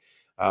Singh.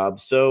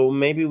 So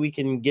maybe we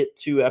can get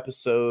to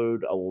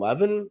episode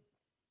 11.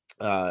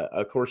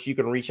 Of course, you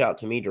can reach out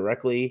to me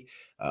directly,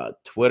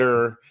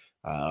 Twitter,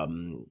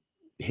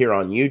 here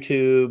on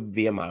YouTube,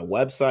 via my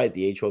website,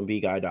 the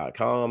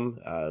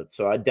h1bguy.com.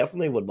 So I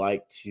definitely would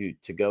like to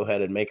go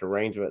ahead and make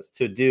arrangements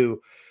to do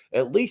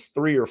at least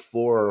 3 or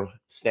 4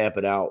 Stamp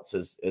It Outs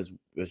as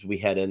we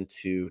head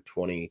into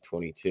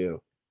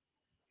 2022.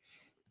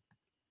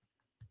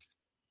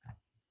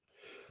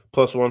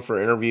 +1 for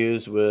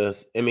interviews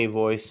with Emmy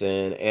Voice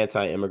and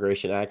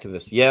anti-immigration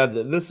activists. Yeah,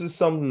 this is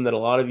something that a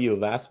lot of you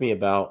have asked me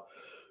about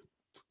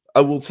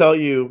I will tell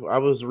you, I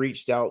was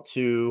reached out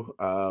to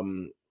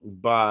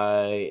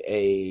by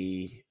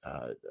a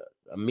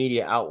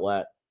media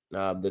outlet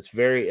that's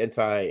very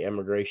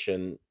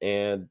anti-immigration,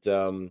 and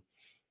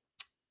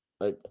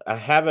I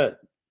haven't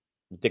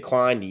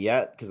declined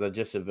yet because I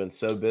just have been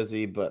so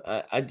busy.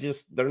 But I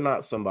just they're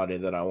not somebody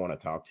that I want to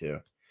talk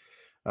to.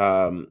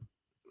 Um,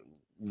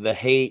 the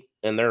hate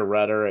and their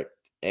rhetoric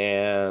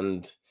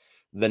and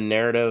the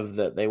narrative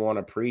that they want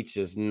to preach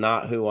is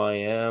not who I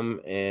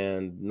am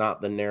and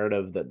not the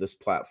narrative that this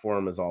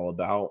platform is all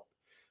about.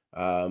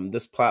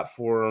 This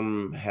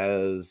platform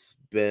has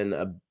been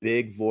a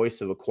big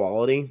voice of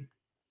equality.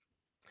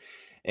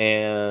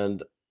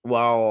 And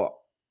while,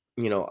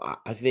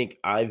 I think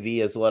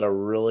IV has led a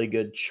really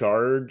good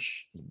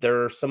charge,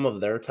 there are some of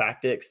their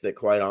tactics that,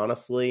 quite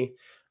honestly,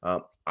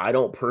 I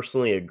don't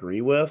personally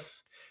agree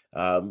with.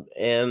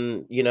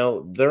 And,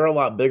 they're a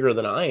lot bigger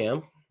than I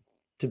am,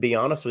 to be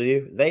honest with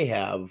you. They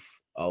have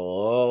a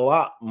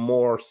lot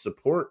more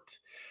support,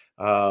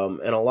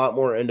 and a lot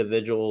more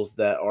individuals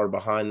that are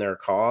behind their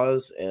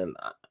cause. And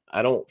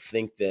I don't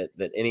think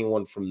that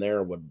anyone from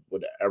there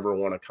would ever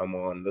want to come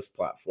on this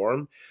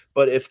platform.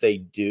 But if they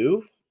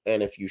do,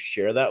 and if you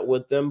share that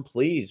with them,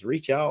 please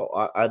reach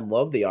out. I'd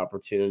love the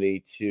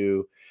opportunity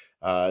to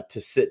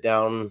sit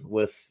down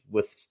with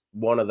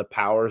one of the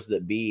powers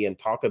that be and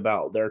talk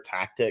about their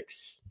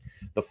tactics,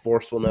 the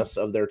forcefulness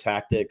of their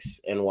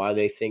tactics, and why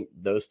they think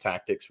those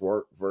tactics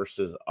work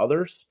versus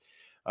others.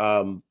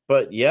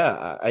 But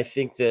yeah, I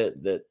think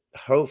that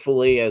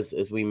hopefully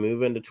as we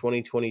move into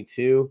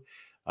 2022,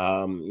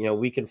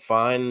 we can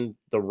find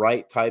the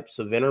right types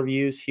of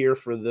interviews here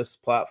for this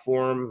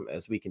platform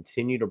as we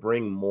continue to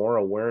bring more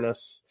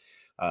awareness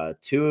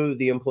to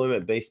the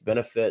employment based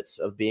benefits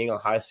of being a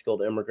high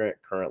skilled immigrant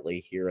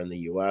currently here in the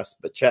US.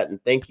 But Chetan,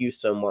 thank you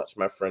so much,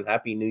 my friend.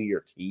 Happy New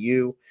Year to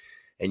you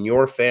and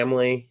your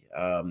family.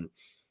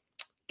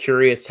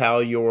 Curious how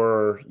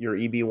your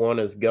EB1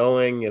 is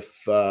going,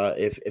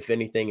 if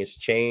anything has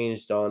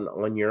changed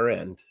on your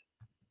end.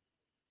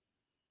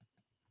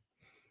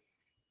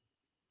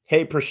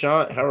 Hey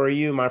Prashant, how are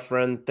you, my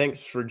friend?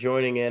 Thanks for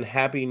joining in.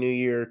 Happy New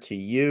Year to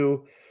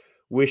you.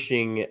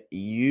 Wishing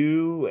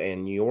you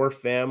and your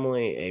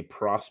family a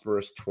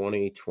prosperous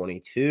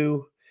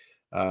 2022.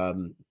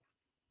 Um,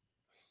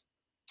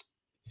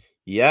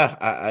 Yeah,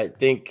 I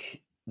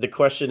think the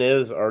question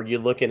is, are you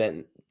looking at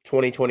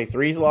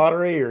 2023's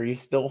lottery, or are you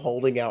still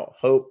holding out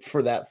hope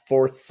for that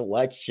fourth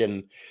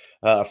selection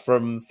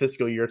from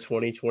fiscal year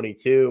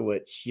 2022,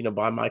 which,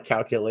 by my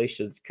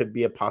calculations, could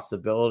be a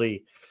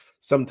possibility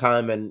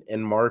sometime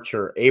in March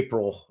or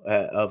April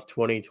of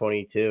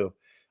 2022.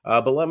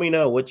 But let me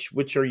know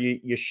which are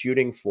you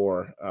shooting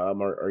for?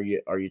 Are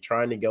you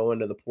trying to go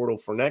into the portal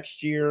for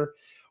next year?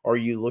 Are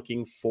you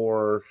looking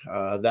for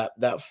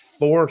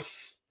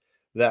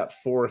that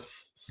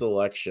fourth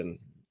selection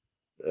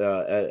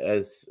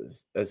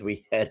as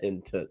we head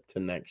into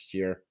next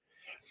year?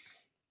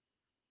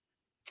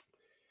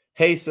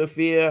 Hey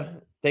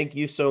Sophia, thank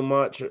you so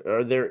much.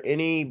 Are there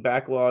any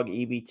backlog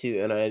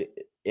EB2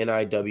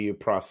 NIW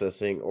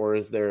processing, or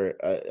is there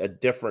a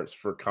difference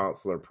for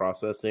consular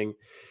processing?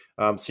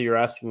 So you're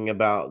asking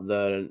about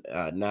the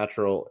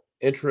national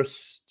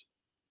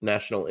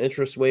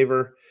interest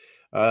waiver.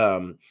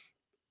 Um,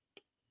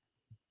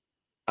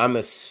 I'm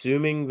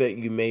assuming that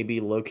you may be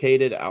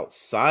located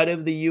outside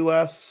of the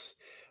US.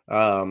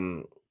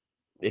 Um,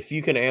 if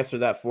you can answer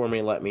that for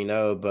me, let me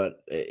know.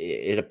 But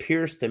it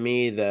appears to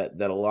me that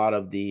a lot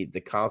of the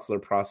consular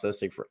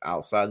processing for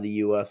outside the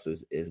U.S.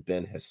 has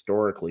been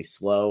historically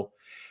slow.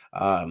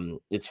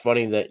 It's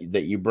funny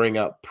that you bring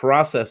up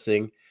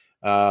processing,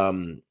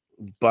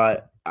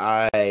 but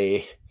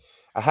I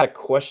had a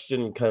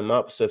question come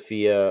up,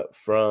 Sophia,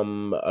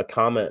 from a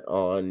comment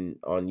on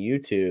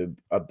YouTube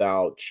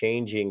about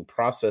changing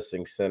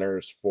processing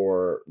centers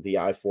for the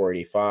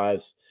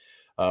I-485s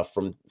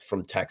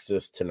from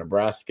Texas to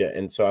Nebraska.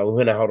 And so I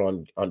went out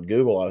on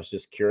Google. I was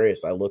just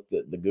curious. I looked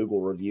at the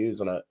Google reviews,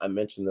 and I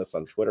mentioned this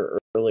on Twitter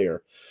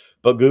earlier,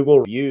 but Google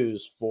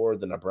reviews for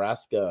the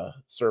Nebraska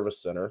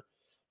Service Center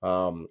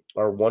are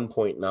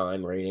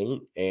 1.9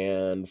 rating,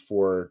 and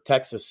for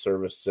Texas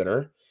Service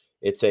Center,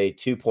 it's a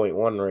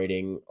 2.1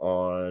 rating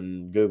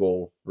on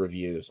Google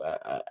reviews.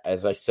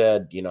 As I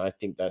said, I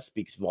think that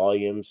speaks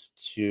volumes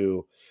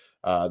to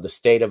the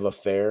state of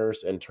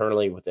affairs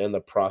internally within the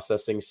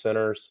processing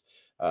centers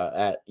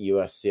at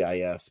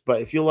USCIS.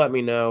 But if you'll let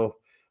me know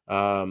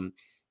um,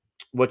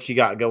 what you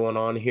got going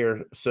on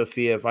here,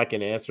 Sophia, if I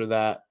can answer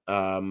that,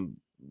 I'm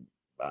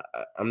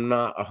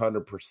not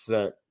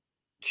 100%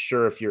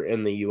 sure if you're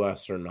in the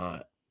US or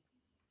not.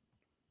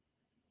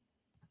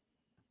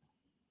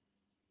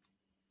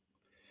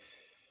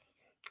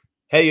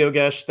 Hey,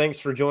 Yogesh, thanks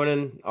for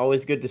joining.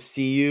 Always good to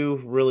see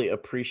you. Really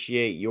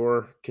appreciate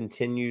your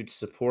continued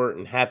support,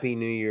 and Happy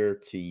New Year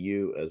to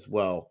you as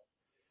well.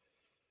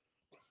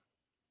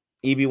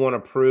 EB1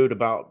 approved,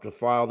 about to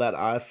file that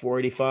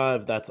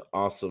I-485. That's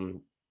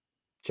awesome,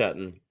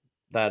 Chetan.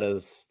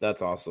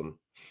 That's awesome.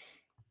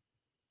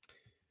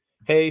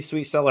 Hey,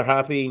 sweet seller,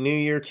 happy new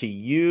year to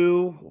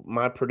you.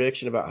 My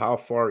prediction about how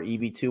far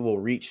EV2 will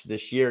reach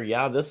this year.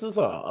 Yeah, this is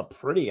a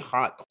pretty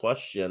hot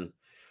question.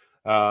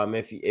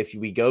 If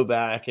we go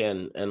back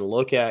and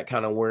look at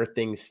kind of where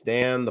things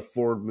stand, the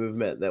forward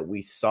movement that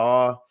we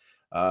saw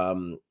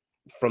um,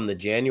 from the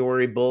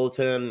January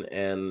bulletin,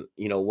 and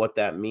what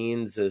that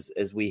means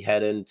as we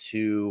head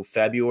into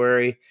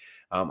February.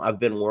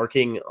 I've been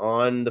working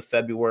on the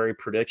February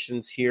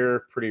predictions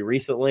here pretty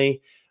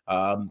recently.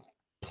 Um,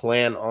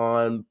 Plan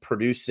on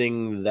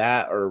producing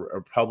that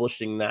or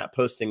publishing that,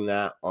 posting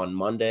that on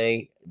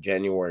Monday,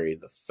 January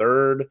the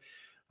 3rd.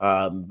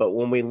 But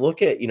when we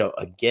look at,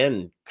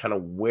 again, kind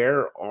of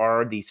where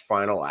are these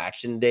final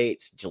action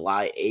dates?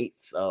 July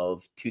 8th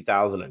of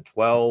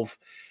 2012.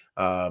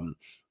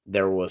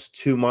 There was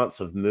 2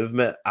 months of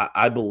movement.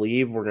 I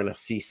believe we're going to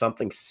see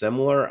something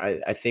similar.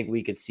 I think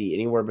we could see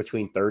anywhere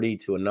between 30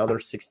 to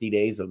another 60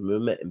 days of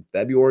movement in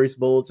February's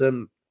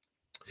bulletin.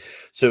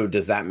 So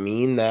does that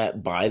mean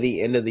that by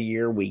the end of the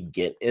year we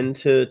get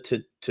into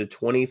to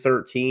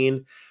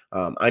 2013?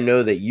 I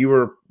know that you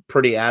were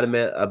pretty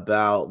adamant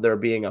about there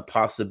being a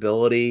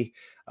possibility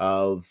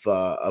of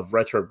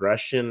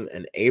retrogression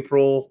in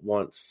April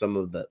once some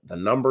of the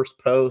numbers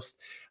post.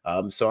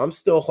 So I'm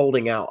still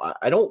holding out.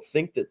 I don't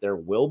think that there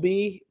will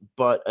be,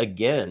 but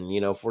again,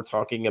 if we're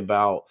talking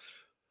about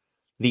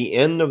the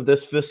end of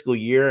this fiscal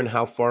year and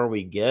how far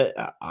we get,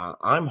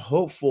 I'm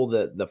hopeful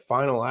that the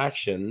final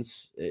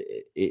actions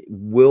it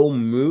will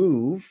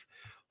move,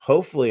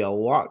 hopefully a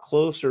lot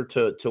closer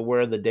to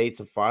where the dates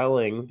of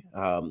filing,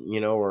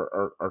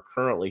 are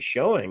currently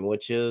showing,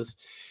 which is,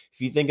 if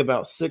you think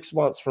about 6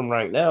 months from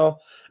right now,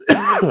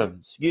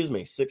 excuse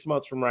me, 6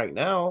 months from right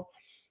now,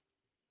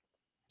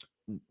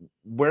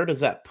 where does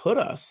that put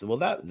us?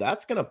 Well,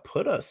 that's going to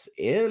put us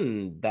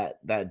in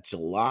that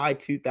July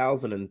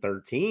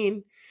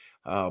 2013.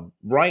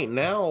 Right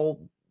now,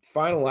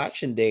 final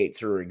action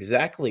dates are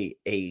exactly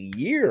a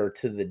year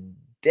to the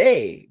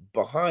day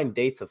behind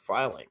dates of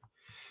filing.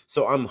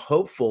 So I'm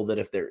hopeful that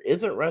if there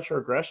isn't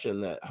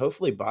retrogression, that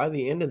hopefully by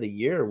the end of the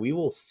year we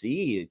will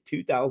see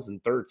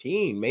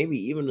 2013, maybe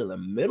even in the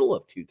middle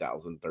of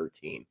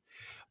 2013.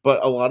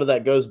 But a lot of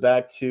that goes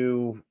back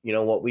to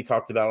what we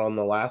talked about on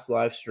the last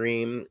live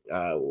stream,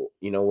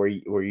 where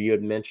you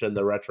had mentioned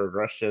the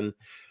retrogression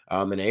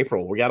in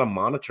April. We got to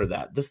monitor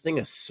that. This thing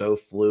is so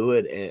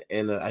fluid,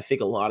 and I think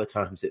a lot of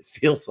times it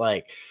feels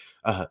like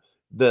uh,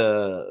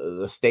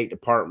 the State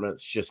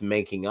Department's just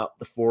making up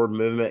the forward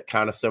movement,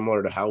 kind of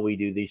similar to how we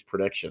do these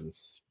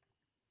predictions.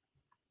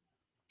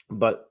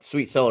 But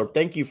sweet seller,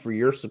 thank you for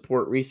your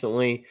support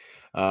recently.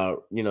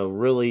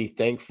 Really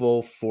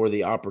thankful for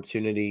the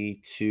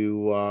opportunity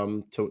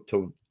to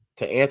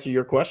answer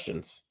your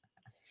questions.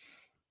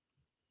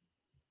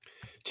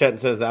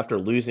 Chet says after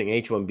losing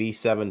H1B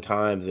 7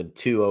 times and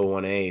two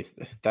O1As,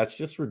 that's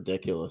just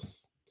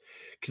ridiculous.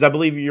 Because I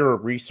believe you're a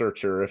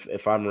researcher,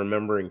 if I'm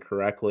remembering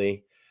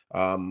correctly.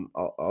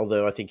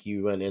 Although I think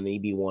you went in the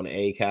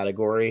EB1A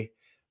category.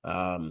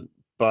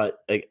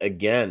 But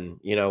again,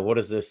 what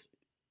is this?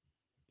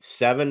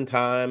 7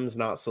 times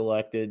not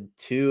selected,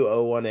 two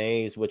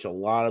O1As, which a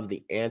lot of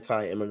the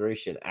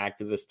anti-immigration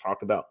activists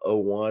talk about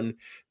O1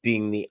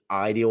 being the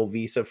ideal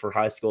visa for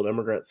high skilled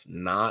immigrants,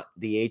 not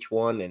the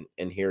H1.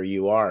 And here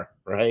you are,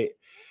 right?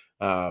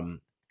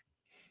 Um,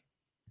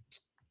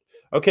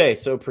 okay,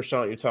 so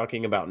Prashant, you're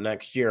talking about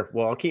next year.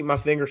 Well, I'll keep my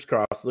fingers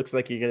crossed. Looks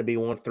like you're going to be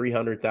one of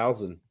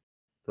 300,000,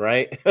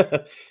 right?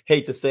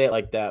 Hate to say it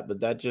like that,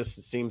 but that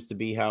just seems to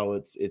be how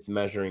it's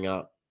measuring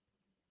up.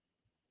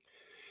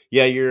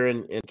 Yeah, you're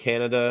in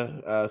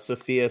Canada,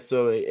 Sophia.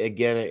 So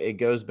again, it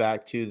goes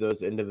back to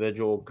those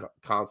individual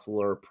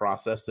consular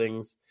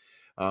processings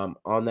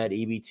on that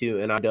EB2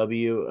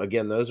 NIW.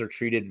 Again, those are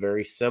treated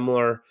very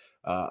similar.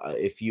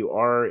 If you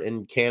are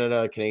in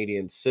Canada, a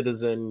Canadian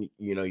citizen,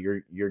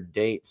 your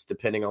dates,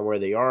 depending on where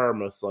they are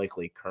most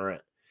likely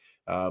current.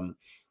 Um,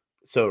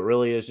 so it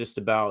really is just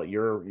about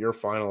your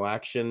final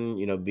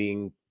action,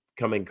 being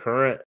coming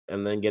current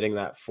and then getting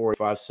that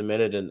 45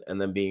 submitted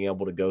and then being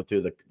able to go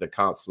through the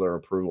consular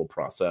approval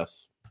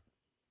process.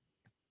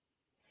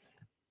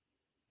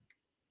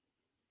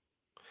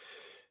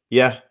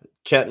 Yeah,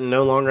 chatting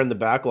no longer in the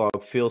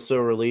backlog, feel so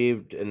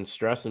relieved and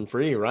stress and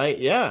free, right?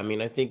 Yeah, I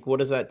mean, I think, what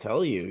does that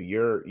tell you?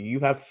 You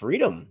have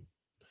freedom.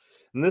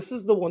 And this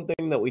is the one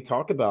thing that we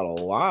talk about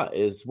a lot,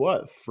 is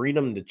what?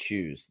 Freedom to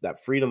choose,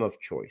 that freedom of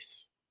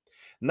choice.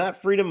 And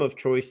that freedom of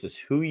choice is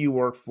who you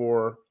work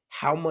for,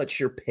 how much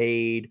you're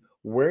paid,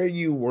 where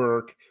you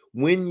work,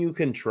 when you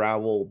can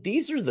travel.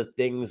 These are the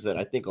things that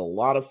I think a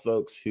lot of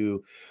folks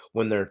who,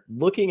 when they're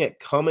looking at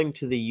coming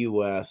to the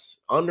US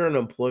under an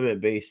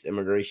employment based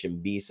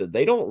immigration visa,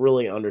 they don't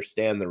really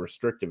understand the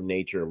restrictive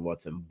nature of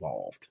what's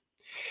involved.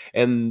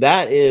 And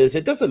that is,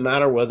 it doesn't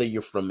matter whether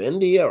you're from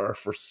India or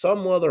for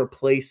some other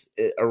place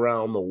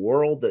around the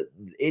world, that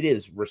it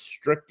is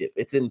restrictive.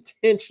 It's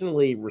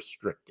intentionally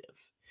restrictive.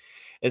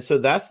 And so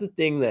that's the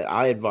thing that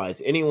I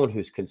advise anyone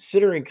who's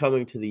considering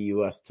coming to the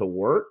US to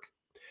work,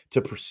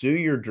 to pursue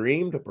your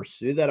dream, to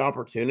pursue that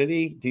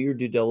opportunity, do your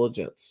due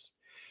diligence.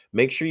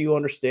 make sure you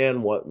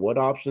understand what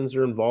options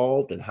are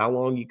involved and how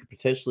long you could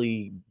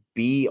potentially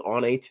be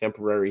on a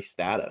temporary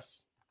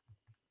status.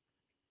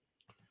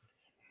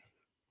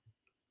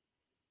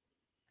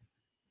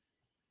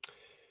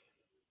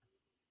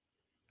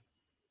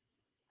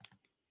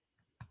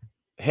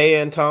 Hey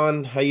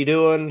Anton, how you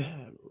doing?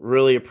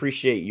 Really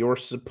appreciate your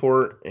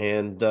support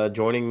and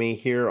joining me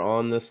here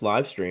on this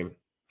live stream.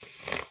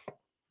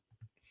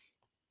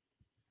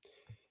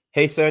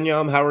 Hey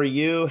Sanyam, how are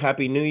you?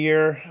 Happy New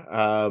Year.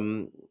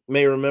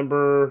 May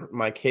remember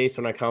my case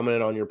when I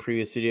commented on your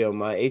previous video.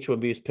 My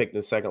H1B was picked in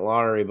the second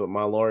lottery, but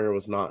my lawyer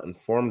was not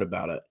informed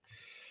about it.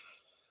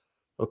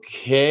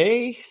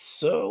 Okay,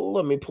 so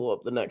let me pull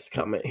up the next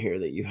comment here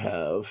that you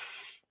have.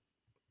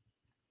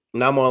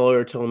 Now my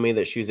lawyer told me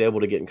that she was able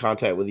to get in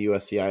contact with the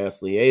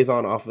USCIS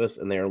liaison office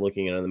and they are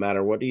looking into the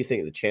matter. What do you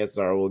think the chances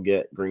are we'll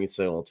get green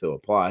signal to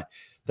apply?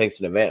 Thanks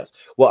in advance.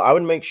 Well, I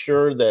would make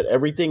sure that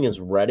everything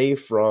is ready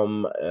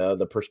from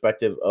the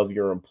perspective of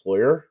your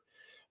employer.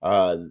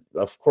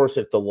 Of course,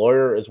 if the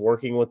lawyer is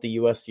working with the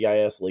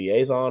USCIS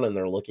liaison and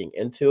they're looking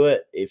into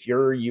it, if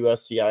your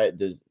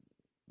USCIS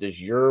does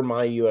your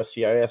my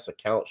USCIS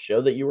account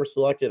show that you were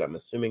selected? I'm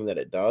assuming that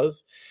it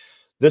does.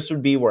 This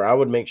would be where I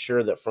would make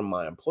sure that from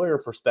my employer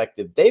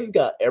perspective, they've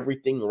got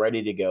everything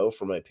ready to go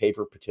from a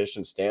paper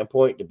petition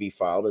standpoint to be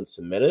filed and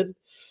submitted.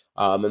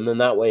 And then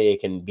that way it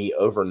can be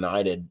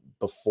overnighted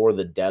before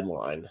the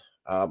deadline.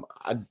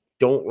 I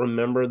don't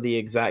remember the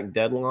exact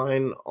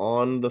deadline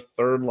on the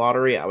third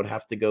lottery. I would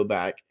have to go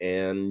back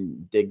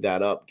and dig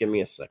that up. Give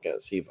me a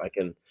second, see if I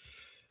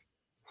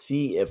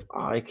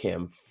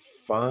can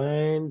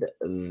find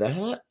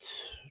that.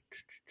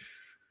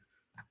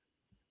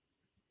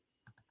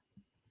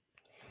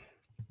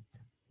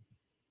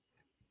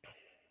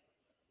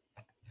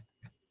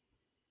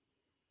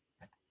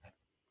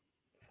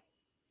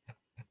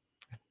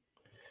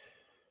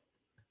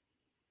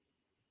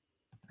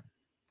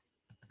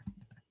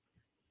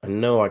 I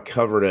know I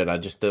covered it. I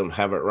just don't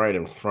have it right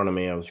in front of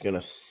me. I was going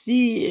to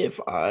see if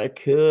I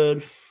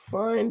could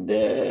find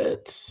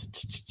it.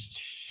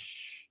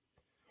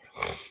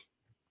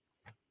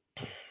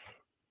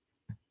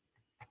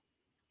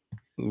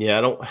 Yeah,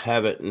 I don't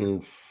have it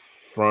in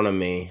front of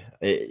me.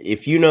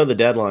 If you know the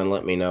deadline,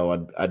 let me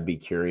know. I'd be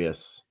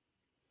curious.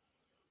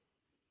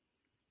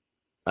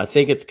 I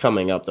think it's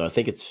coming up though. I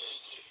think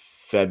it's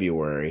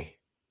February,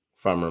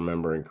 if I'm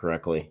remembering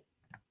correctly.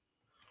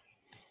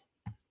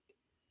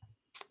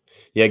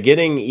 Yeah,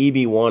 getting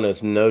EB1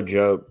 is no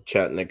joke,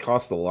 Chet, and it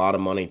costs a lot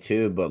of money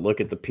too. But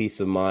look at the peace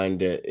of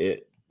mind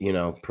it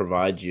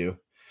provides you.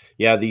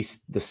 Yeah, the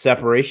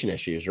separation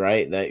issues,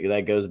 right?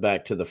 That goes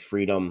back to the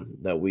freedom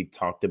that we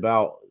talked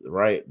about,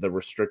 right? The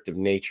restrictive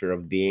nature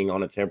of being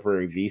on a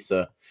temporary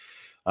visa,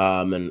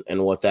 and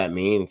what that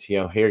means.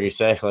 Here you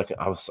say, like,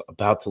 I was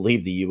about to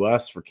leave the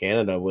U.S. for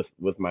Canada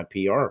with my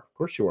PR. Of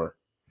course you were.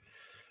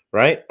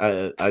 Right?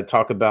 I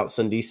talk about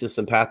syndesis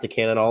and path to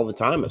Canada all the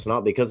time. It's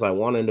not because I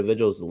want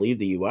individuals to leave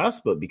the US,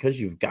 but because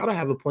you've got to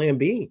have a plan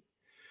B.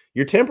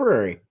 You're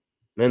temporary.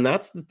 And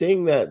that's the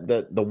thing that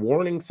the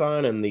warning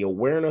sign and the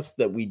awareness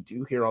that we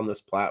do here on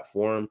this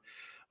platform.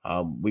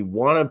 We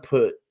want to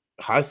put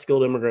high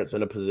skilled immigrants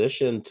in a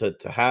position to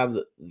have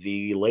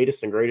the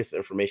latest and greatest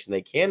information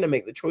they can to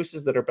make the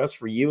choices that are best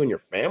for you and your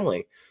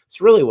family. It's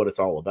really what it's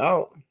all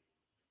about.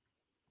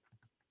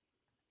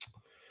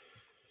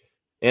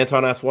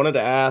 Anton asks, wanted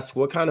to ask,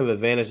 what kind of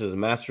advantage does a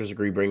master's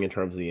degree bring in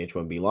terms of the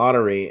H1B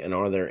lottery? And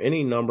are there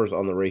any numbers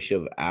on the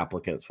ratio of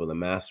applicants with a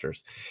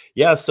master's?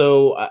 Yeah,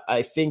 so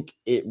I think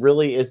it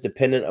really is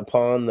dependent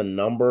upon the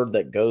number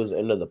that goes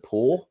into the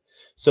pool.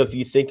 So if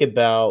you think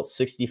about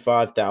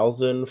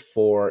 65,000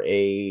 for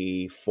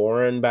a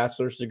foreign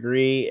bachelor's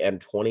degree and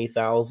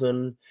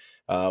 20,000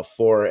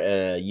 for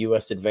a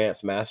U.S.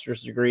 advanced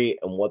master's degree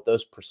and what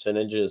those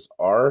percentages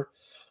are,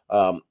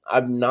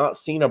 I've not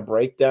seen a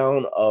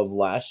breakdown of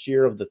last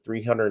year of the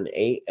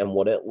 308 and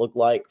what it looked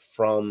like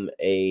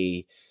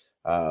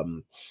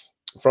um,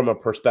 from a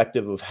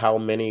perspective of how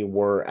many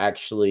were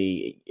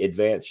actually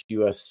advanced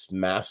US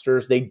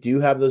masters. They do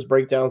have those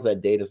breakdowns.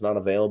 That data is not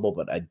available,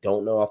 but I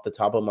don't know off the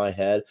top of my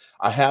head.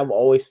 I have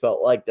always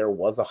felt like there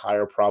was a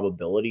higher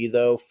probability,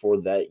 though,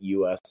 for that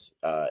US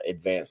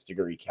advanced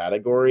degree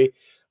category.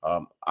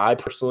 I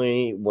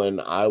personally, when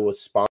I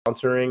was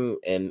sponsoring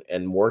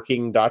and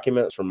working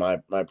documents for my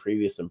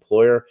previous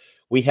employer,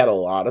 we had a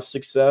lot of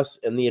success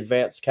in the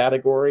advanced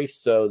category.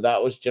 So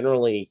that was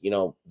generally,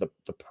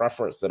 the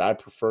preference that I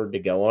preferred to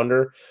go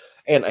under.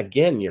 And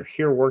again, you're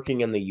here working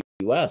in the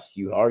US.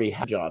 You already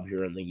have a job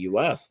here in the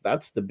US.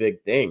 That's the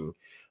big thing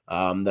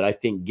that I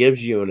think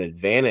gives you an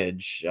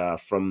advantage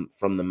from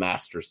the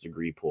master's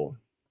degree pool.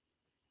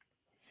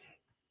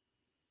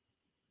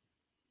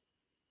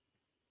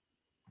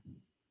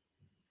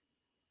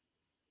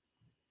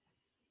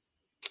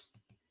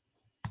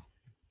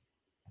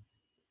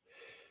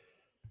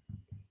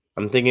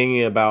 I'm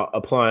thinking about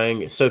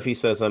applying. Sophia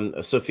says I'm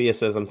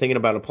thinking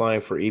about applying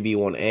for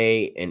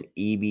EB1A and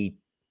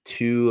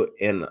EB2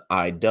 and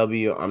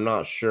IW. I'm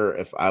not sure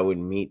if I would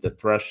meet the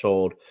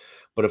threshold.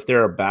 But if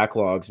there are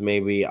backlogs,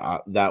 maybe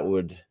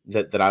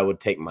that I would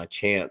take my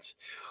chance.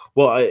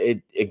 Well,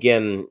 it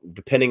again,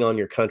 depending on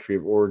your country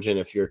of origin,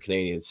 if you're a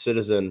Canadian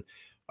citizen,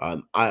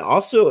 I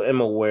also am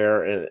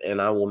aware,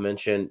 and I will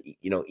mention,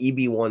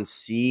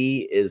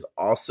 EB1C is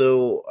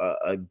also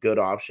a good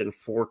option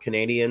for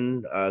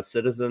Canadian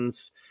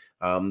citizens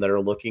that are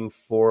looking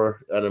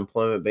for an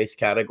employment based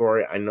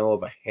category. I know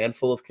of a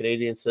handful of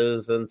Canadian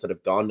citizens that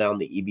have gone down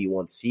the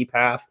EB1C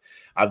path.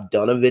 I've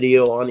done a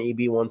video on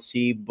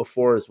EB1C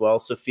before as well,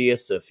 Sophia.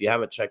 So if you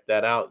haven't checked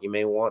that out, you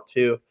may want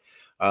to.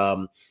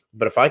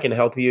 But if I can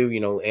help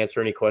you,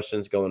 answer any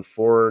questions going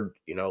forward,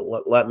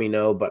 let me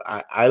know. But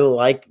I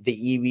like the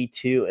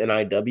EB2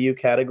 NIW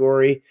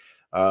category.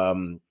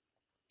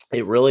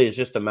 It really is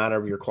just a matter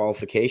of your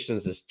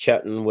qualifications. As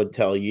Chetan would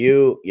tell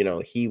you,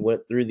 he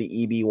went through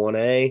the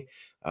EB1A,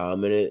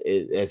 and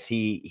as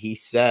he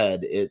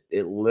said,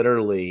 it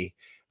literally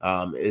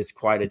is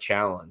quite a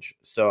challenge.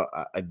 So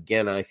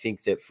again, I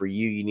think that for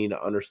you, you need to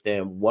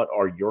understand what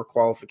are your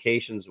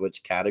qualifications,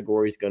 which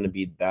category is going to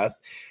be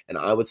best, and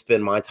I would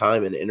spend my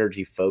time and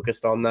energy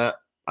focused on that.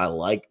 I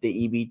like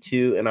the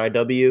EB2 and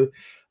IW.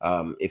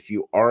 If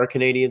you are a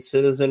Canadian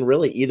citizen,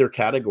 really either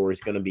category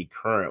is going to be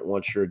current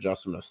once your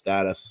adjustment of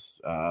status,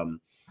 once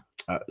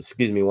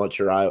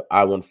your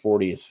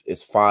I-140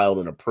 is filed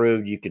and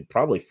approved. You could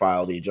probably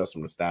file the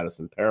adjustment of status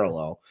in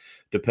parallel,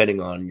 depending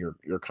on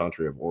your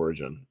country of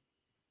origin.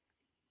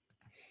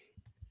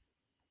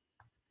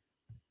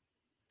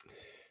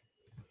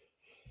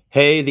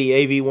 Hey, the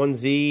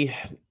AV1Z,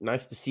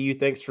 nice to see you.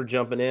 Thanks for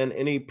jumping in.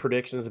 Any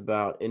predictions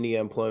about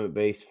India employment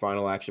based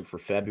final action for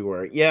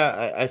February?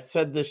 Yeah, I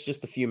said this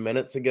just a few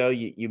minutes ago.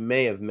 You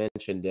may have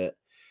mentioned it,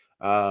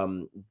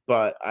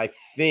 but I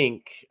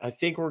think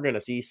we're going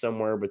to see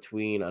somewhere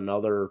between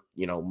another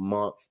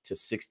month to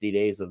 60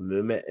 days of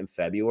movement in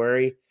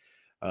February.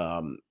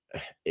 Um,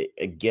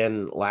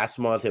 Again, last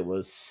month it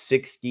was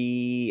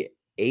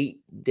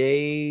 68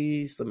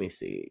 days. Let me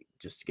see,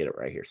 just to get it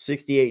right here,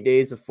 68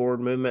 days of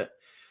forward movement.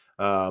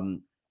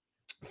 Um,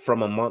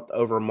 from a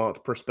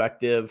month-over-month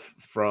perspective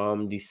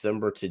from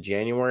December to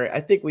January.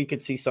 I think we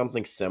could see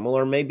something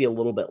similar, maybe a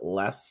little bit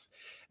less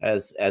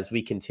as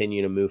we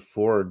continue to move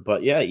forward.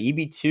 But yeah,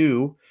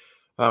 EB2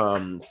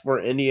 for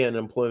India and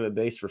employment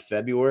base for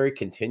February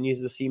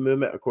continues to see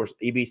movement. Of course,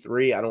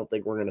 EB3, I don't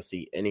think we're going to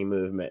see any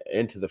movement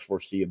into the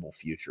foreseeable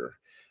future.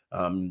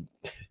 Um,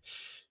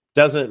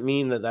 doesn't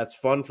mean that that's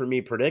fun for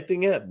me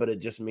predicting it, but it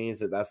just means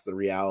that that's the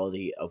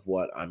reality of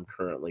what I'm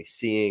currently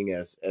seeing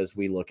as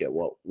we look at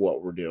what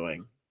we're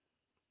doing.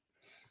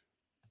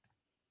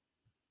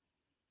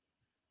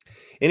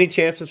 Any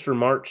chances for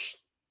March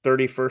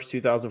 31st,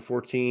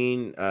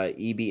 2014,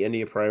 EB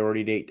India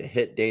priority date to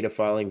hit data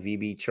filing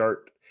VB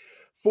chart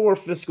for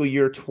fiscal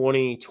year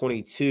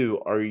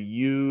 2022? Are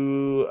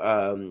you,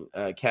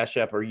 Cash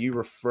App, are you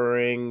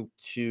referring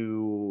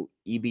to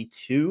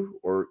EB2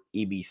 or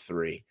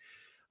EB3?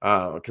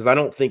 Because I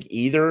don't think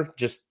either,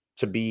 just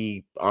to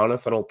be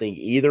honest, I don't think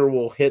either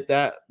will hit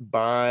that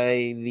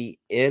by the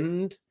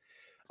end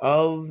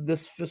of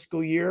this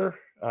fiscal year.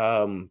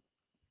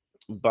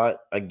 But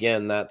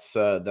again, that's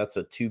a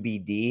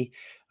 2BD.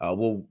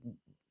 We'll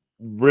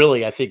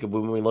really, I think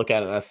when we look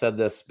at it, and I said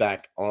this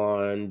back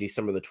on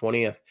December the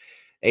 20th,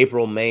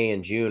 April, May,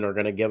 and June are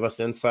going to give us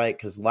insight,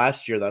 because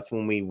last year that's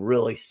when we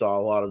really saw a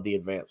lot of the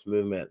advanced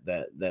movement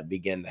that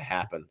began to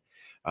happen.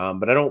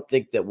 But I don't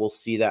think that we'll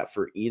see that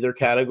for either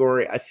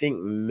category. I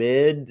think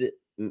maybe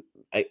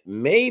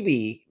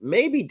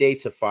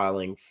dates of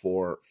filing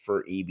for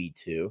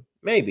EB2,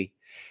 maybe,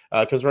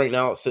 because right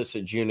now it sits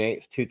at June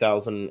 8th,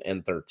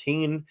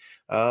 2013.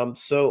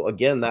 So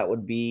again, that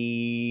would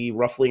be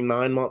roughly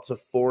 9 months of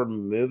forward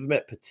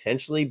movement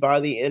potentially by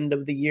the end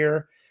of the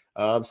year.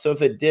 So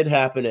if it did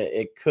happen,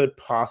 it could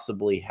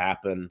possibly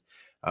happen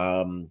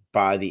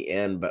by the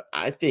end, but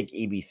I think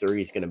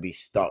EB3 is going to be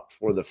stuck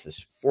for the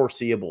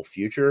foreseeable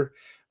future.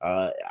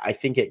 I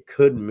think it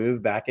could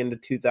move back into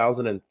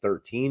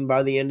 2013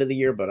 by the end of the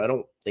year, but I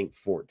don't think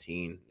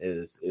 14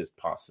 is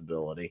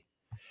possibility.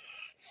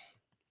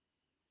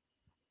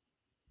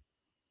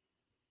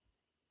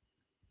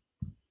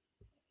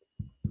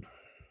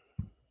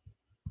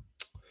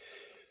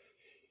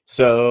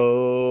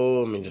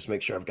 So let me just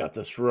make sure I've got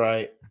this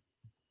right.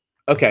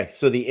 Okay,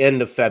 so the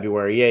end of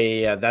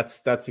February. Yeah.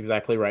 That's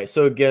exactly right.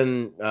 So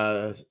again,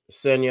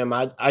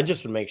 Senyam, I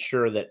just would make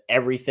sure that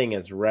everything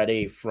is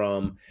ready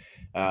from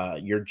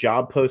your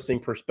job posting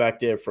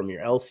perspective, from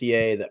your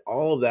LCA, that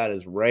all of that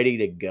is ready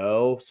to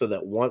go, so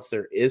that once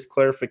there is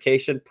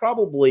clarification,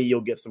 probably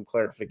you'll get some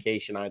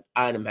clarification,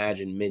 I'd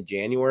imagine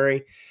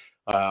mid-January,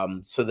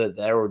 so that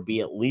there would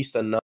be at least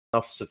enough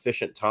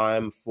sufficient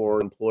time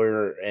for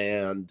employer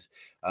and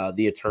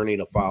the attorney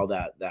to file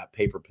that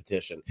paper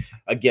petition.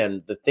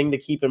 Again, the thing to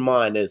keep in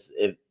mind is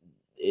it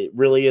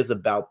really is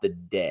about the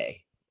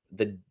day,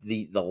 the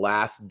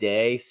last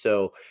day.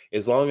 So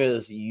as long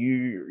as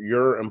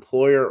your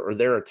employer or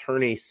their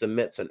attorney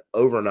submits an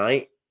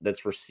overnight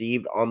that's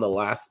received on the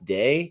last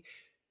day,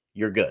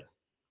 you're good.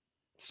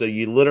 So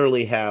you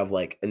literally have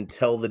like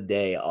until the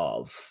day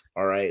of.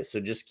 All right. So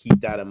just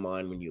keep that in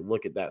mind when you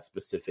look at that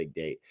specific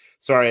date.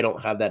 Sorry, I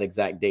don't have that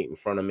exact date in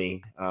front of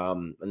me.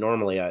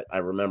 Normally I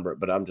remember it,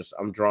 but I'm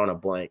drawing a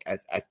blank.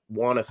 I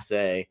want to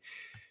say,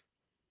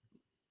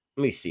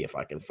 let me see if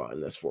I can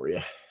find this for you.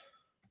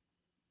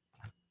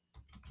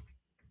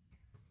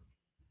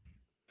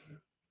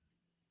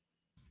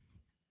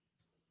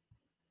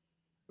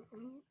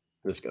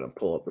 I'm just gonna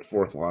pull up the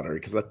fourth lottery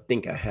because I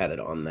think I had it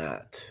on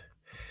that.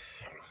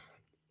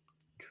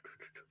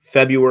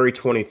 February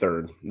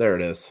 23rd. There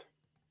it is.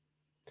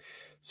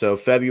 So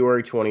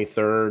February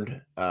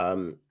 23rd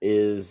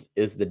is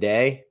the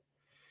day.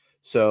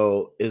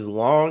 So as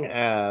long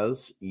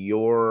as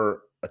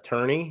your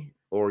attorney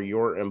or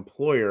your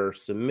employer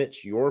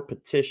submits your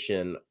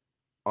petition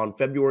on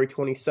February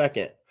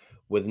 22nd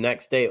with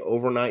next day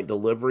overnight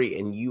delivery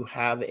and you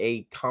have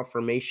a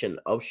confirmation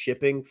of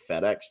shipping,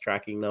 FedEx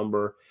tracking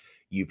number,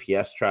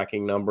 UPS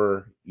tracking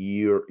number,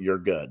 you're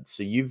good.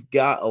 So you've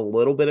got a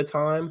little bit of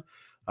time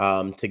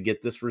to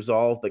get this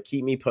resolved, but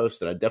keep me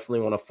posted. I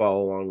definitely want to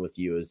follow along with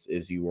you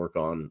as you work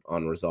on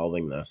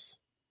resolving this.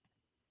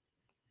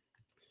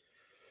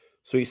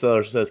 Sweet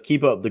Seller says,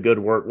 keep up the good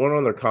work. One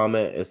other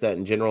comment is that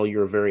in general,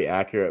 you're very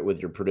accurate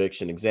with your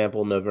prediction.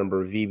 Example,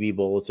 November VB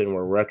bulletin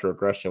where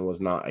retrogression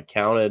was not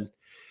accounted.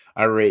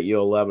 I rate you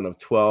 11 of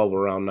 12,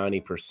 around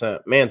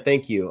 90%. Man,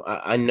 thank you.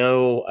 I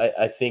know,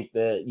 I think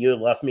that you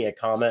left me a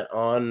comment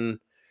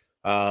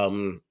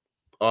um,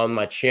 on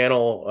my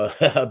channel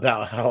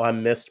about how I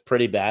missed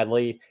pretty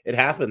badly. It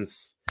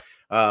happens.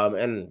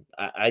 And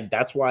I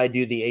that's why I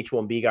do the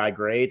H1B guy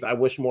grades. I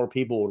wish more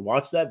people would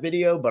watch that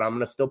video, but I'm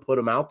going to still put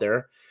them out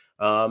there.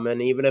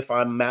 And even if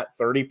I'm at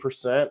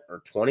 30%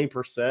 or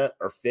 20%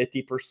 or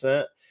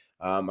 50%,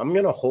 I'm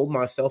going to hold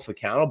myself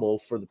accountable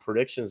for the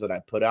predictions that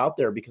I put out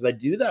there because I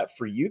do that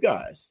for you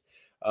guys.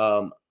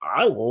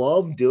 I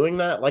love doing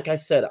that. Like I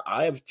said,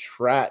 I have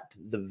tracked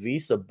the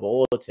Visa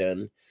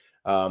Bulletin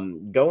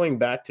going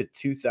back to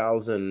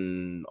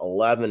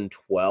 2011,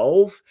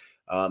 12,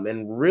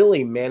 and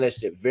really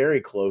managed it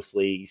very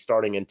closely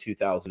starting in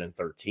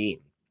 2013.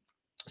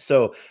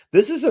 So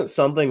this isn't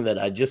something that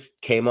I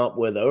just came up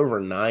with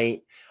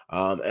overnight,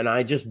 and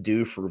I just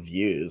do for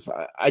views.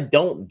 I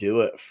don't do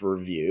it for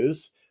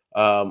views.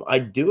 I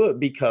do it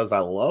because I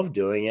love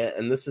doing it,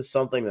 and this is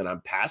something that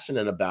I'm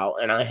passionate about,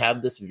 and I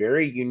have this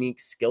very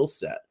unique skill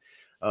set.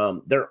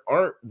 There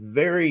aren't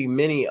very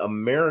many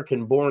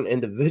American-born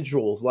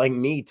individuals like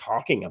me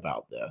talking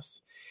about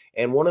this.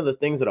 And one of the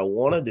things that I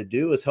wanted to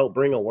do is help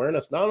bring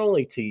awareness not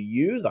only to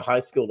you, the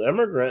high skilled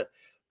immigrant,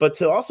 but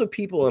to also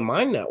people in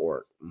my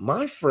network,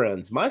 my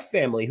friends, my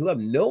family who have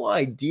no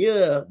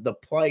idea the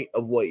plight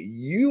of what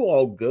you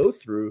all go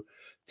through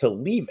to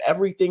leave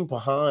everything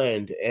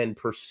behind and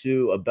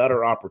pursue a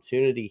better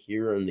opportunity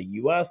here in the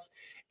US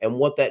and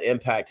what that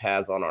impact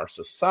has on our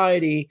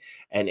society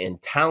and in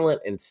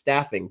talent and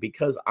staffing.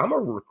 Because I'm a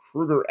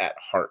recruiter at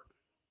heart.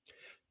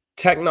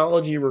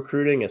 Technology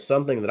recruiting is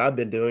something that I've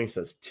been doing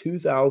since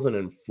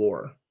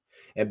 2004.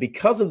 And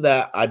because of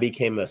that, I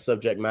became a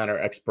subject matter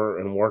expert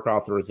in work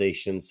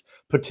authorizations,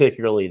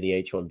 particularly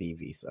the H1B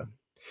visa.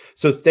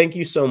 So thank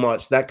you so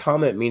much. That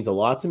comment means a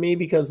lot to me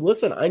because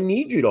listen, I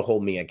need you to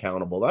hold me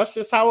accountable. That's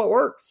just how it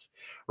works,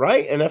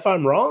 right? And if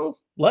I'm wrong,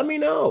 let me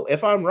know.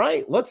 If I'm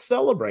right, let's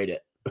celebrate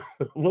it.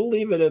 We'll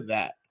leave it at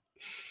that.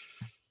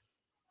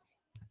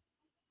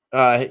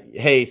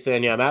 Hey,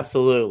 Sanyam,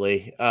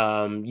 absolutely.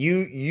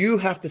 You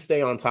have to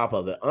stay on top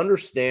of it.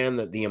 Understand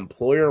that the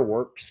employer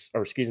works,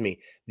 or excuse me,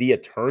 the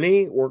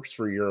attorney works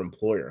for your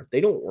employer.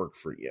 They don't work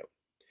for you.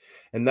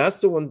 And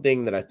that's the one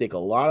thing that I think a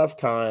lot of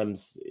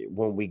times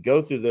when we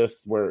go through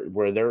this,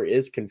 where there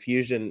is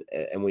confusion,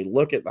 and we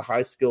look at the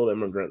high skilled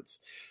immigrants,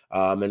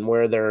 and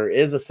where there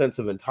is a sense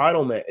of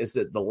entitlement, is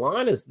that the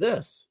line is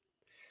this: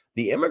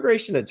 the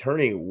immigration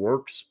attorney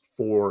works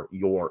for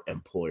your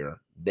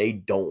employer. They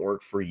don't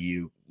work for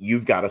you.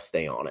 You've got to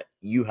stay on it.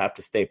 You have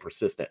to stay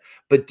persistent,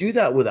 but do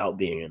that without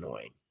being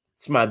annoying.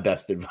 It's my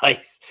best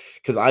advice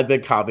because I've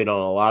been copied on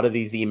a lot of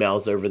these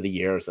emails over the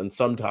years. And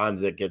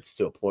sometimes it gets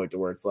to a point to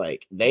where it's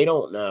like, they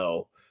don't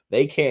know.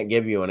 They can't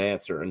give you an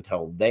answer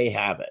until they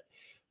have it.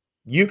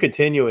 You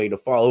continuing to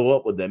follow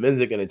up with them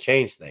isn't going to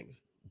change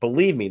things.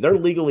 Believe me, they're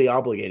legally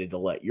obligated to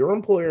let your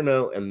employer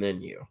know and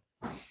then you.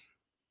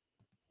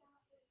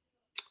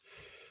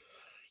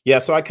 Yeah,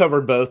 so I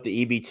covered both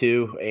the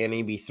EB2 and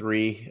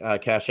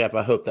EB3 Cash App.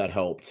 I hope that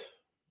helped.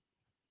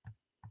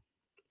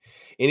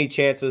 Any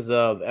chances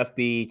of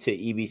FB to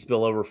EB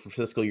spillover for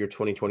fiscal year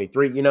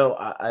 2023? You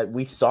know,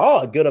 we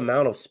saw a good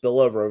amount of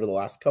spillover over the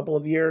last couple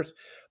of years,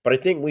 but I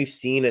think we've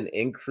seen an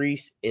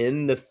increase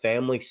in the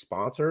family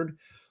sponsored.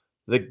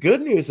 The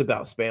good news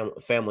about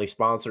family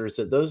sponsors is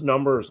that those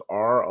numbers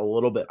are a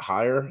little bit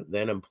higher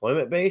than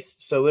employment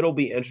based. So it'll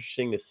be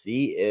interesting to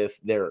see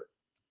if there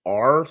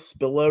are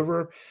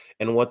spillover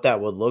and what that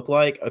would look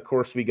like. Of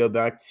course, we go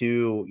back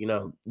to,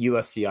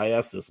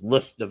 USCIS, this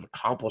list of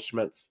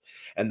accomplishments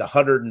and the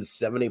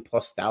 170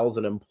 plus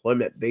thousand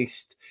employment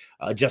based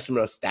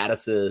adjustment of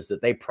statuses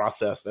that they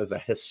processed as a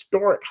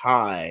historic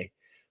high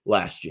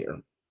last year.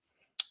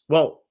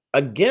 Well,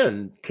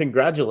 again,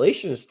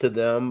 congratulations to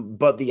them,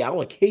 but the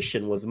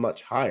allocation was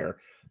much higher.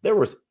 There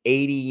was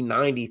 80,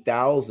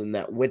 90,000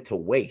 that went to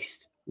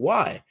waste.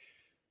 Why?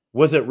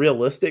 Was it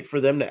realistic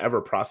for them to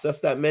ever process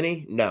that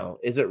many? No.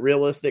 Is it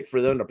realistic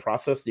for them to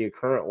process the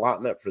current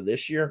allotment for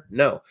this year?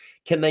 No.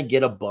 Can they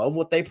get above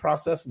what they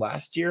processed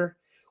last year?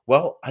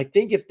 Well, I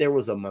think if there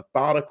was a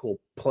methodical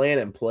plan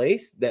in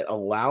place that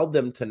allowed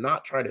them to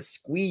not try to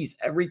squeeze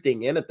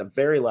everything in at the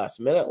very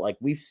last minute, like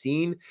we've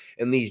seen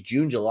in these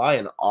June, July,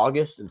 and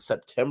August and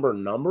September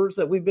numbers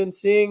that we've been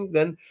seeing,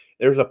 then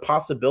there's a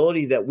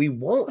possibility that we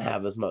won't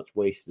have as much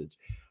wastage,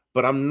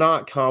 but I'm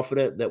not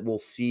confident that we'll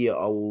see a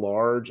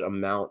large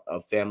amount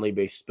of family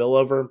based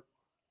spillover.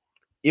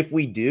 If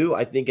we do,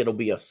 I think it'll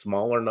be a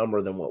smaller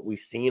number than what we've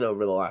seen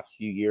over the last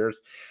few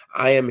years.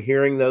 I am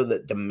hearing, though,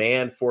 that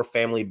demand for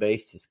family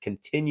based has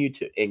continued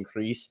to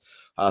increase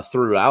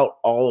throughout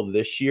all of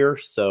this year.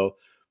 So,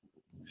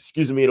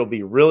 excuse me, it'll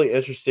be really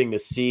interesting to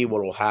see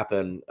what will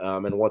happen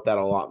and what that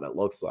allotment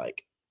looks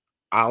like.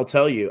 I'll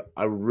tell you,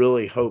 I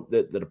really hope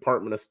that the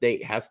Department of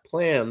State has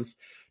plans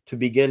to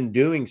begin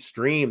doing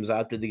streams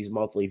after these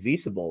monthly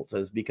visa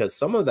bulletins, because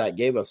some of that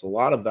gave us a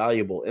lot of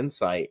valuable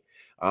insight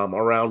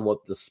around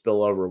what the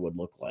spillover would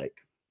look like.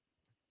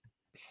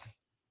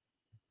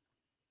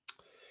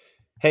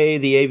 Hey,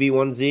 the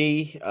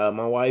AV1Z,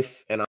 my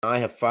wife and I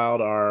have filed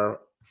our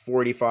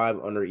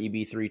 485 under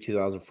EB3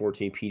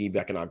 2014 PD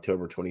back in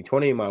October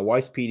 2020. My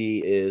wife's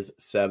PD is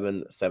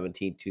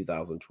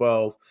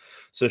 7/17/2012.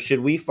 So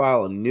should we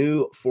file a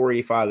new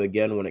 485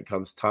 again when it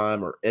comes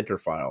time, or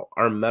interfile?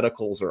 Our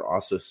medicals are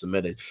also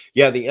submitted.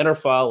 Yeah, the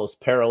interfile is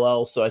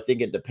parallel, so I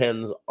think it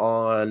depends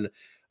on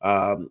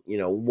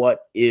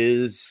what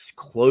is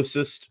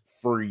closest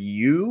for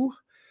you.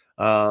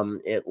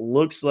 It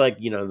looks like,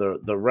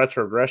 the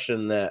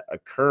retrogression that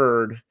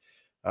occurred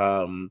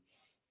um,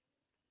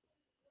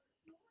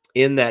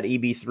 in that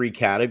EB3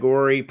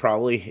 category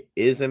probably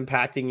is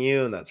impacting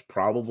you, and that's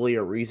probably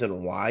a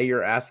reason why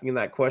you're asking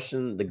that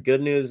question. The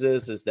good news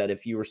is that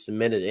if you were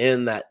submitted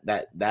in,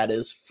 that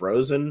is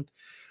frozen.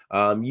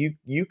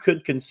 You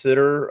could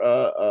consider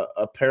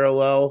a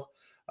parallel,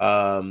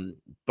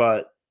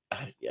 but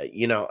I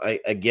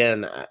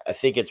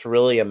think it's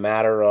really a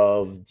matter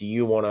of, do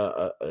you want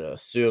to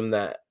assume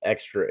that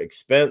extra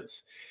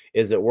expense?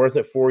 Is it worth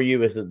it for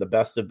you? Is it the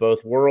best of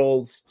both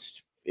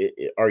worlds?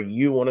 Are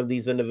you one of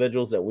these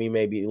individuals that we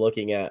may be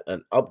looking at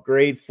an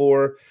upgrade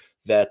for,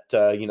 that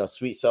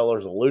Sweet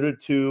Sellers alluded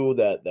to,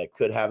 that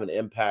could have an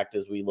impact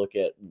as we look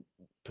at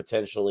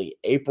potentially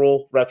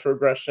April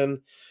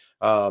retrogression?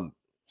 Um,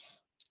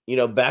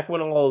 back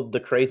when all of the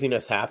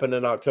craziness happened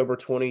in October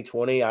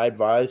 2020, I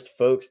advised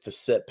folks to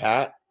sit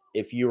pat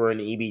if you were an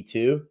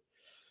EB2.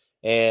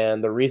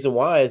 And the reason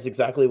why is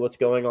exactly what's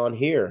going on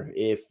here.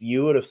 If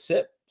you would have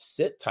sit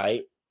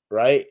tight,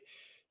 right?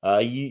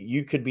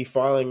 You could be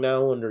filing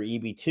now under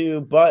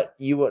EB2, but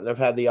you wouldn't have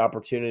had the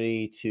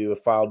opportunity to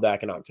have filed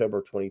back in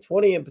October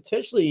 2020, and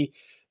potentially,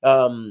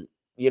 I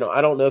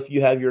don't know if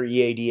you have your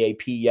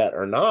EADAP yet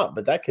or not,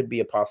 but that could be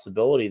a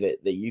possibility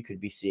that you could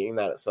be seeing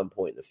that at some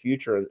point in the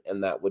future,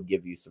 and that would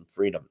give you some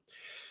freedom.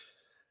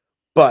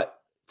 But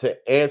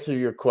to answer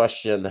your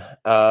question,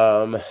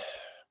 okay,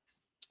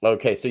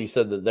 so you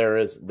said that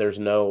there's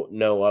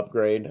no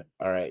upgrade.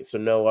 All right, so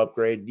no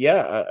upgrade.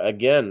 Yeah,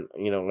 again,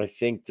 I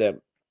think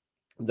that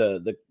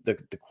the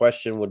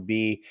question would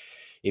be,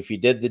 if you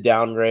did the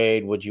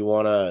downgrade, would you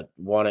want to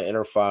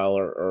interfile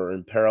or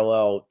in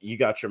parallel? You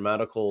got your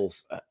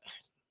medicals.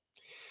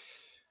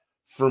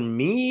 For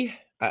me,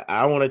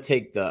 I want to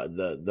take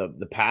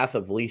the path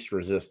of least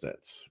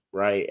resistance,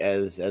 right?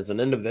 As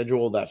an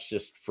individual, that's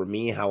just for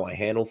me how I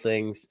handle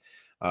things.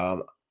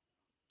 Um,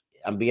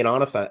 I'm being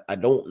honest, I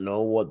don't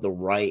know what the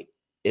right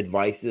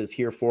advice is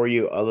here for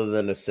you, other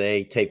than to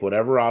say, take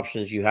whatever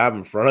options you have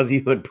in front of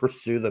you and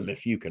pursue them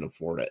if you can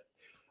afford it.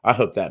 I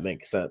hope that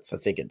makes sense. I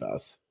think it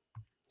does.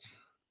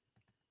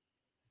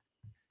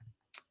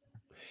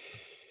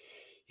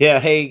 Yeah.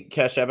 Hey,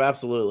 Keshav,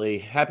 absolutely.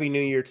 Happy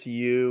New Year to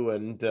you,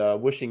 and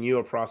wishing you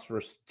a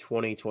prosperous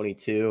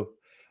 2022.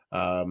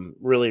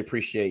 Really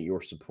appreciate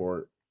your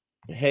support.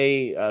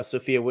 Hey,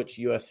 Sophia, which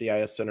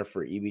USCIS Center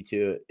for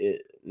EB2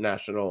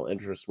 national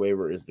interest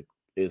waiver is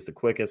the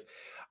quickest?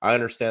 I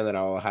understand that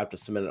I'll have to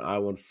submit an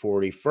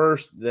I-140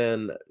 first,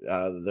 then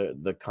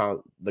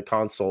the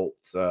consult,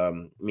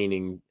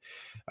 meaning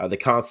the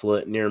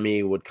consulate near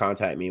me, would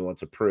contact me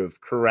once approved.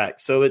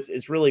 Correct. So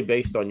it's really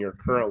based on your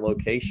current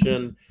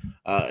location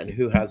and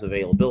who has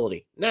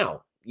availability.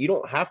 Now, you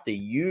don't have to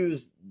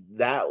use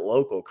that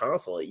local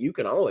consulate. You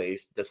can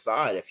always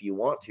decide, if you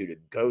want to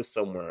go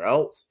somewhere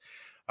else.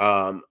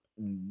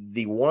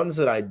 The ones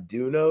that I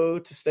do know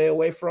to stay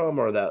away from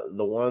are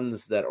the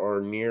ones that are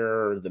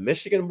near the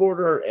Michigan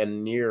border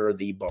and near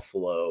the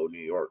Buffalo, New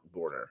York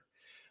border.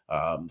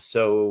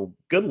 So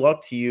good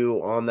luck to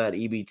you on that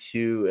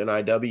EB2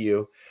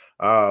 NIW.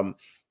 Um,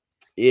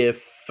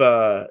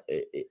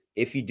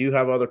 if you do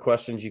have other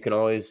questions, you can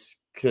always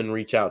can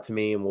reach out to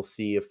me and we'll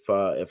see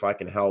if I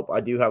can help. I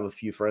do have a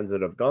few friends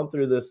that have gone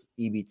through this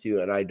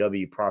EB2 and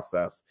IW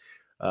process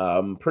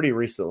pretty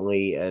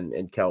recently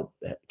and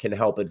can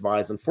help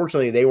advise.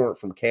 Unfortunately, they weren't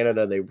from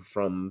Canada; they were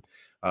from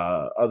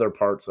other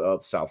parts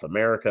of South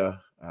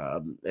America,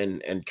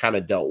 and kind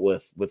of dealt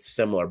with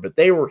similar, but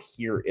they were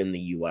here in the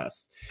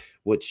U.S.,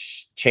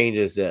 which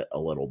changes it a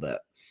little bit.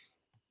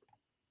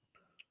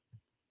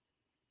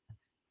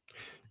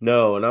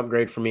 No, an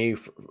upgrade for you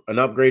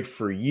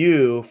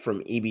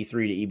from EB3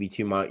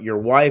 to EB2. Your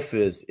wife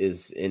is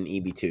in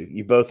EB2.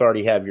 You both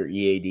already have your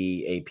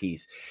EAD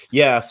APs.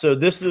 Yeah, so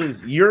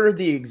you're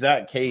the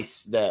exact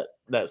case that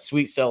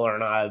Sweet Seller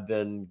and I have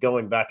been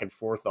going back and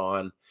forth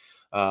on.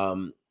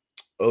 Um,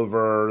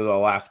 over the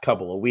last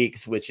couple of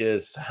weeks, which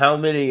is how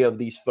many of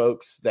these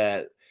folks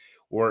that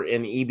were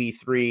in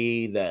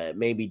EB3 that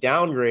maybe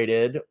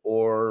downgraded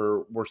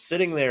or were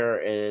sitting there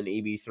in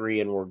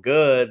EB3 and were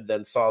good,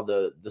 then saw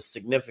the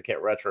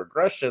significant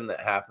retrogression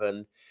that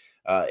happened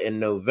in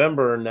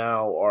November,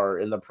 now are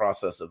in the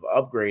process of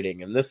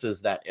upgrading. And this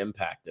is that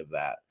impact of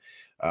that.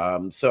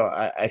 So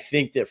I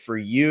think that for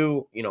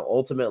you,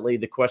 ultimately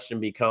the question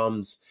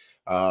becomes,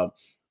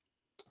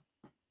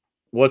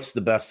 what's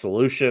the best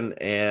solution,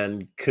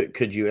 and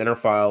could you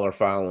interfile or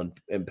file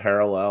in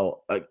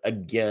parallel?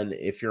 Again,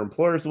 if your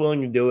employer is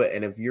willing to do it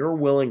and if you're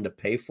willing to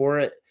pay for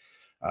it,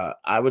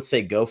 I would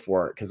say go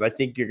for it, because I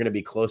think you're going to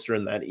be closer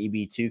in that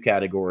EB2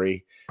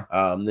 category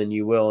than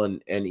you will in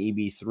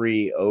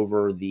EB3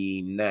 over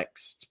the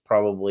next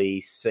probably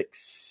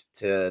 6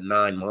 to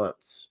 9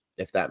 months,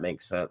 if that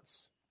makes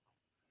sense.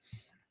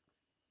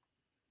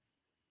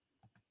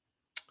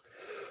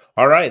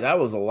 All right, that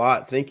was a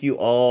lot. Thank you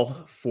all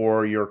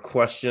for your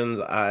questions.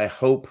 I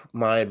hope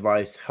my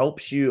advice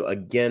helps you.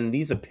 Again,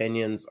 these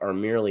opinions are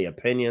merely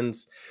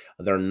opinions.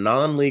 They're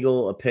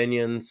non-legal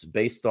opinions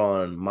based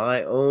on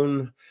my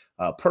own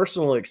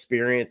personal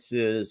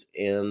experiences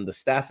in the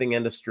staffing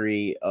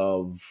industry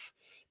of,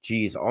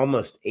 geez,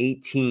 almost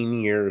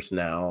 18 years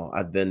now.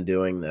 I've been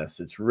doing this.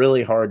 It's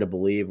really hard to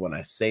believe when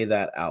I say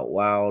that out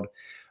loud.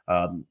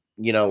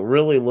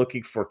 Really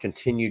looking for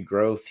continued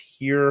growth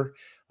here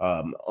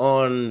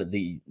on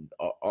the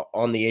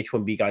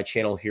H1B Guy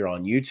channel here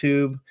on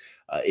YouTube.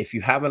 If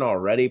you haven't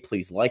already,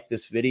 please like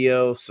this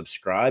video,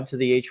 subscribe to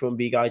the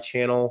H1B Guy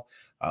channel.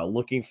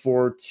 Looking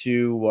forward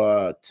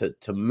to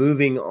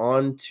moving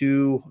on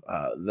to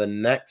the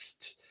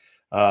next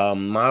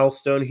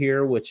milestone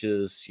here, which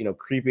is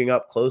creeping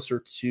up closer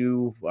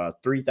to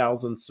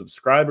 3,000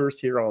 subscribers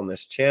here on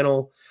this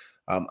channel.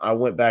 I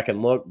went back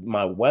and looked.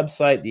 My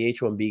website, the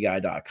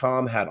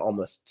h1bguy.com, had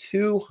almost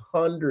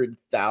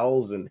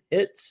 200,000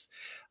 hits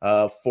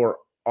for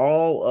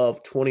all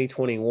of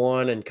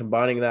 2021. And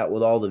combining that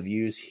with all the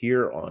views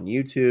here on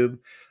YouTube,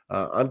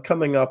 I'm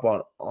coming up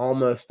on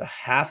almost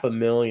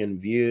 500,000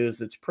 views.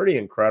 It's pretty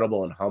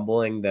incredible and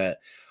humbling that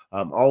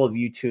all of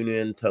you tune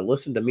in to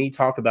listen to me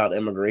talk about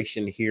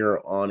immigration here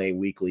on a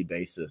weekly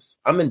basis.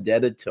 I'm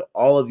indebted to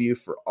all of you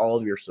for all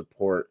of your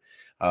support.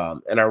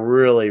 And I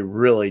really,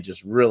 really,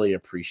 just really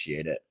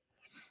appreciate it.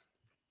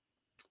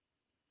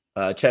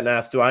 Chet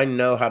asks, do I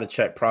know how to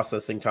check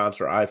processing times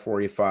for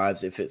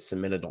I-45s if it's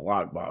submitted to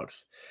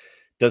Lockbox?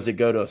 Does it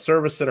go to a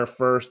service center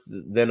first,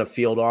 then a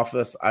field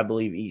office? I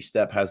believe each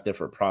step has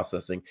different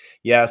processing.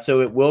 Yeah,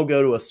 so it will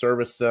go to a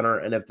service center,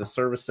 and if the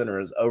service center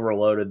is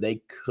overloaded,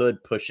 they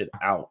could push it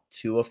out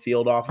to a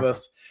field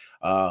office.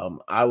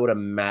 I would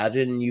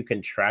imagine you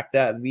can track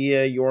that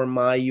via your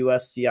My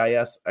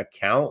USCIS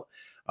account.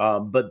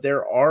 But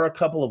there are a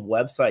couple of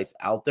websites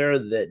out there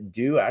that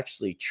do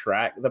actually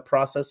track the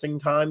processing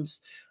times.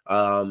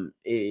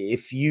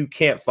 If you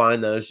can't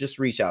find those, just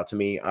reach out to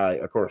me.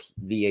 Of course,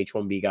 the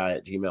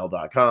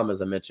h1bguy@gmail.com,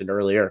 as I mentioned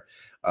earlier,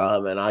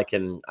 and I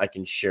can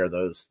share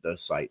those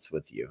sites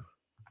with you.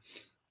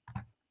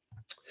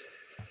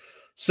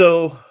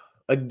 So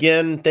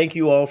again, thank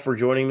you all for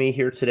joining me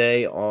here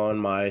today on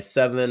my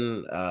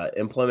 7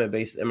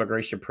 employment-based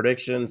immigration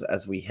predictions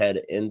as we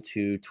head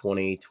into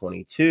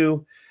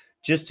 2022.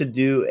 Just to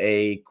do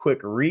a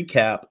quick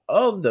recap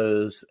of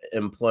those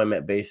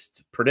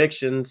employment-based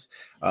predictions,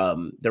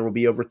 there will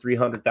be over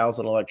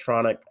 300,000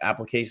 electronic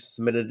applications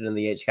submitted in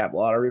the HCAP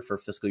lottery for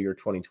fiscal year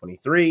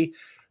 2023.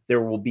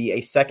 There will be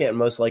a second and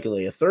most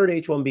likely a third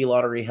H1B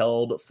lottery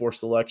held for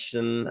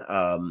selection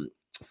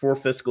for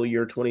fiscal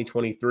year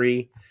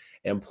 2023.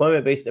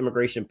 Employment-based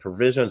immigration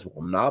provisions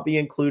will not be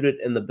included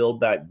in the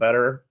Build Back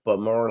Better, but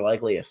more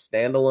likely a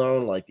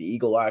standalone like the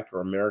Eagle Act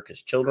or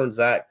America's Children's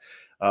Act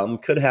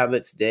could have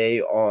its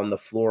day on the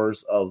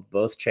floors of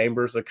both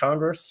chambers of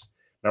Congress.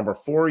 Number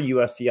 4,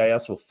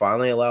 USCIS will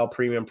finally allow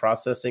premium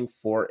processing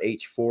for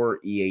H4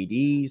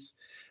 EADs.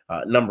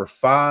 Number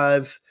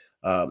 5,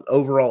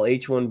 overall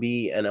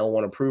H1B and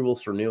L1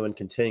 approvals for new and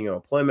continuing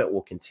employment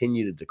will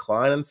continue to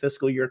decline in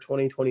fiscal year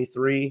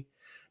 2023.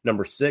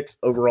 Number six,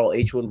 overall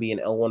H1B and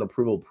L1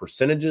 approval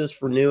percentages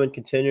for new and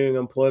continuing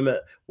employment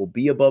will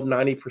be above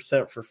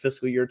 90% for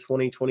fiscal year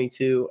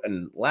 2022.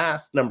 And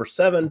last, number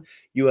seven,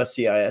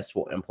 USCIS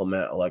will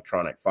implement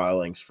electronic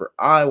filings for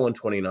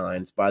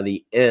I-129s by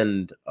the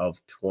end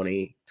of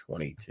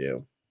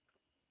 2022.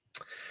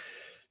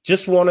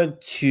 Just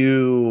wanted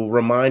to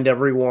remind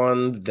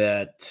everyone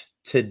that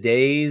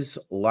today's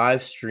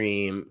live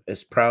stream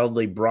is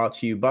proudly brought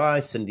to you by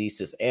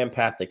Syndesus and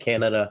Path to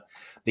Canada,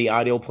 the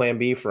ideal plan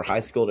B for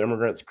high-skilled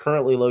immigrants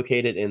currently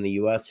located in the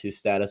U.S. whose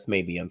status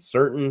may be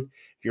uncertain.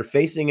 If you're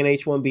facing an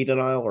H-1B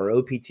denial or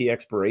OPT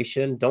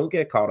expiration, don't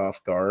get caught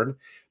off guard.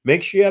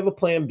 Make sure you have a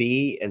plan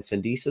B, and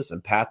Syndesus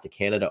and Path to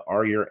Canada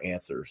are your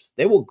answers.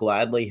 They will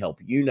gladly help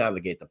you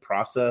navigate the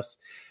process.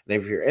 And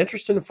if you're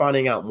interested in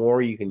finding out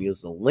more, you can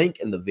use the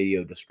link in the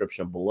video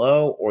description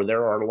below, or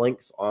there are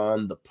links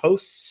on the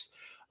posts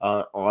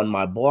on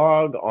my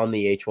blog on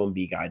the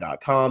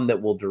h1bguy.com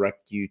that will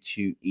direct you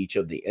to each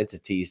of the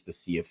entities to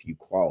see if you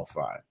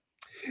qualify.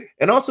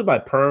 And also by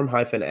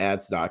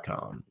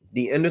perm-ads.com,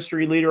 the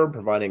industry leader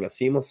providing a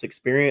seamless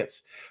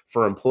experience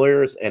for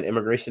employers and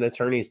immigration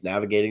attorneys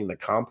navigating the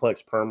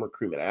complex perm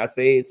recruitment ad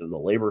phase of the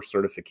labor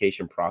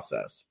certification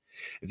process.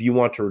 If you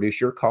want to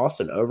reduce your costs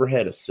and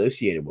overhead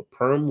associated with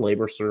perm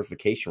labor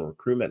certification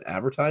recruitment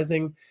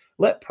advertising,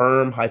 let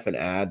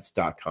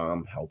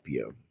perm-ads.com help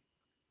you.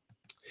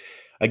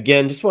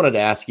 Again, just wanted to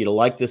ask you to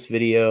like this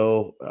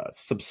video,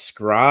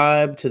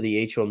 subscribe to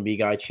the H1B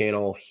Guy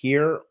channel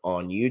here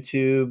on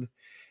YouTube,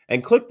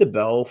 and click the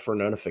bell for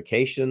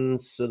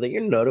notifications so that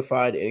you're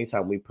notified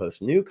anytime we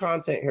post new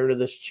content here to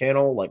this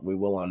channel, like we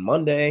will on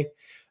Monday,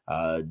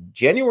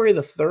 January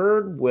the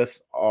 3rd,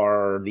 with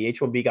the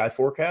H1B Guy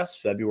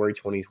forecast, February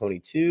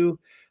 2022,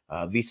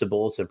 visa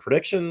bullets and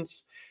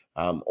predictions,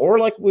 or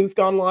like we've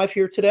gone live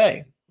here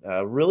today.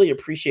 Really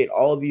appreciate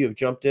all of you who have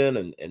jumped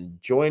in and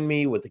joined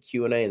me with the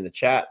Q&A in the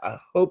chat. I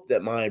hope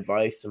that my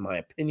advice and my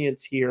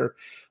opinions here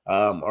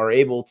are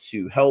able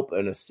to help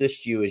and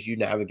assist you as you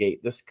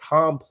navigate this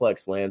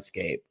complex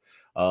landscape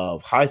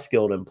of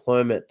high-skilled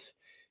employment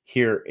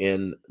here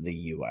in the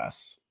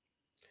U.S.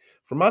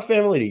 From my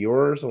family to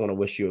yours, I want to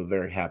wish you a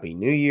very happy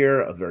new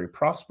year, a very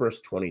prosperous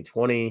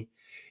 2020.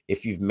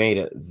 If you've made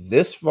it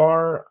this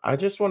far, I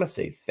just want to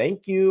say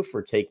thank you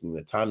for taking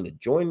the time to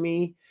join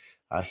me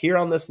here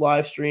on this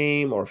live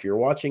stream, or if you're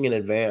watching in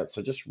advance.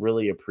 I just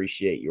really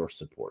appreciate your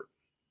support.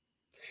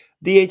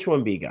 The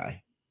H1B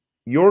Guy,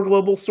 your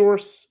global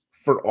source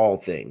for all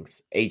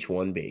things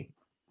H1B.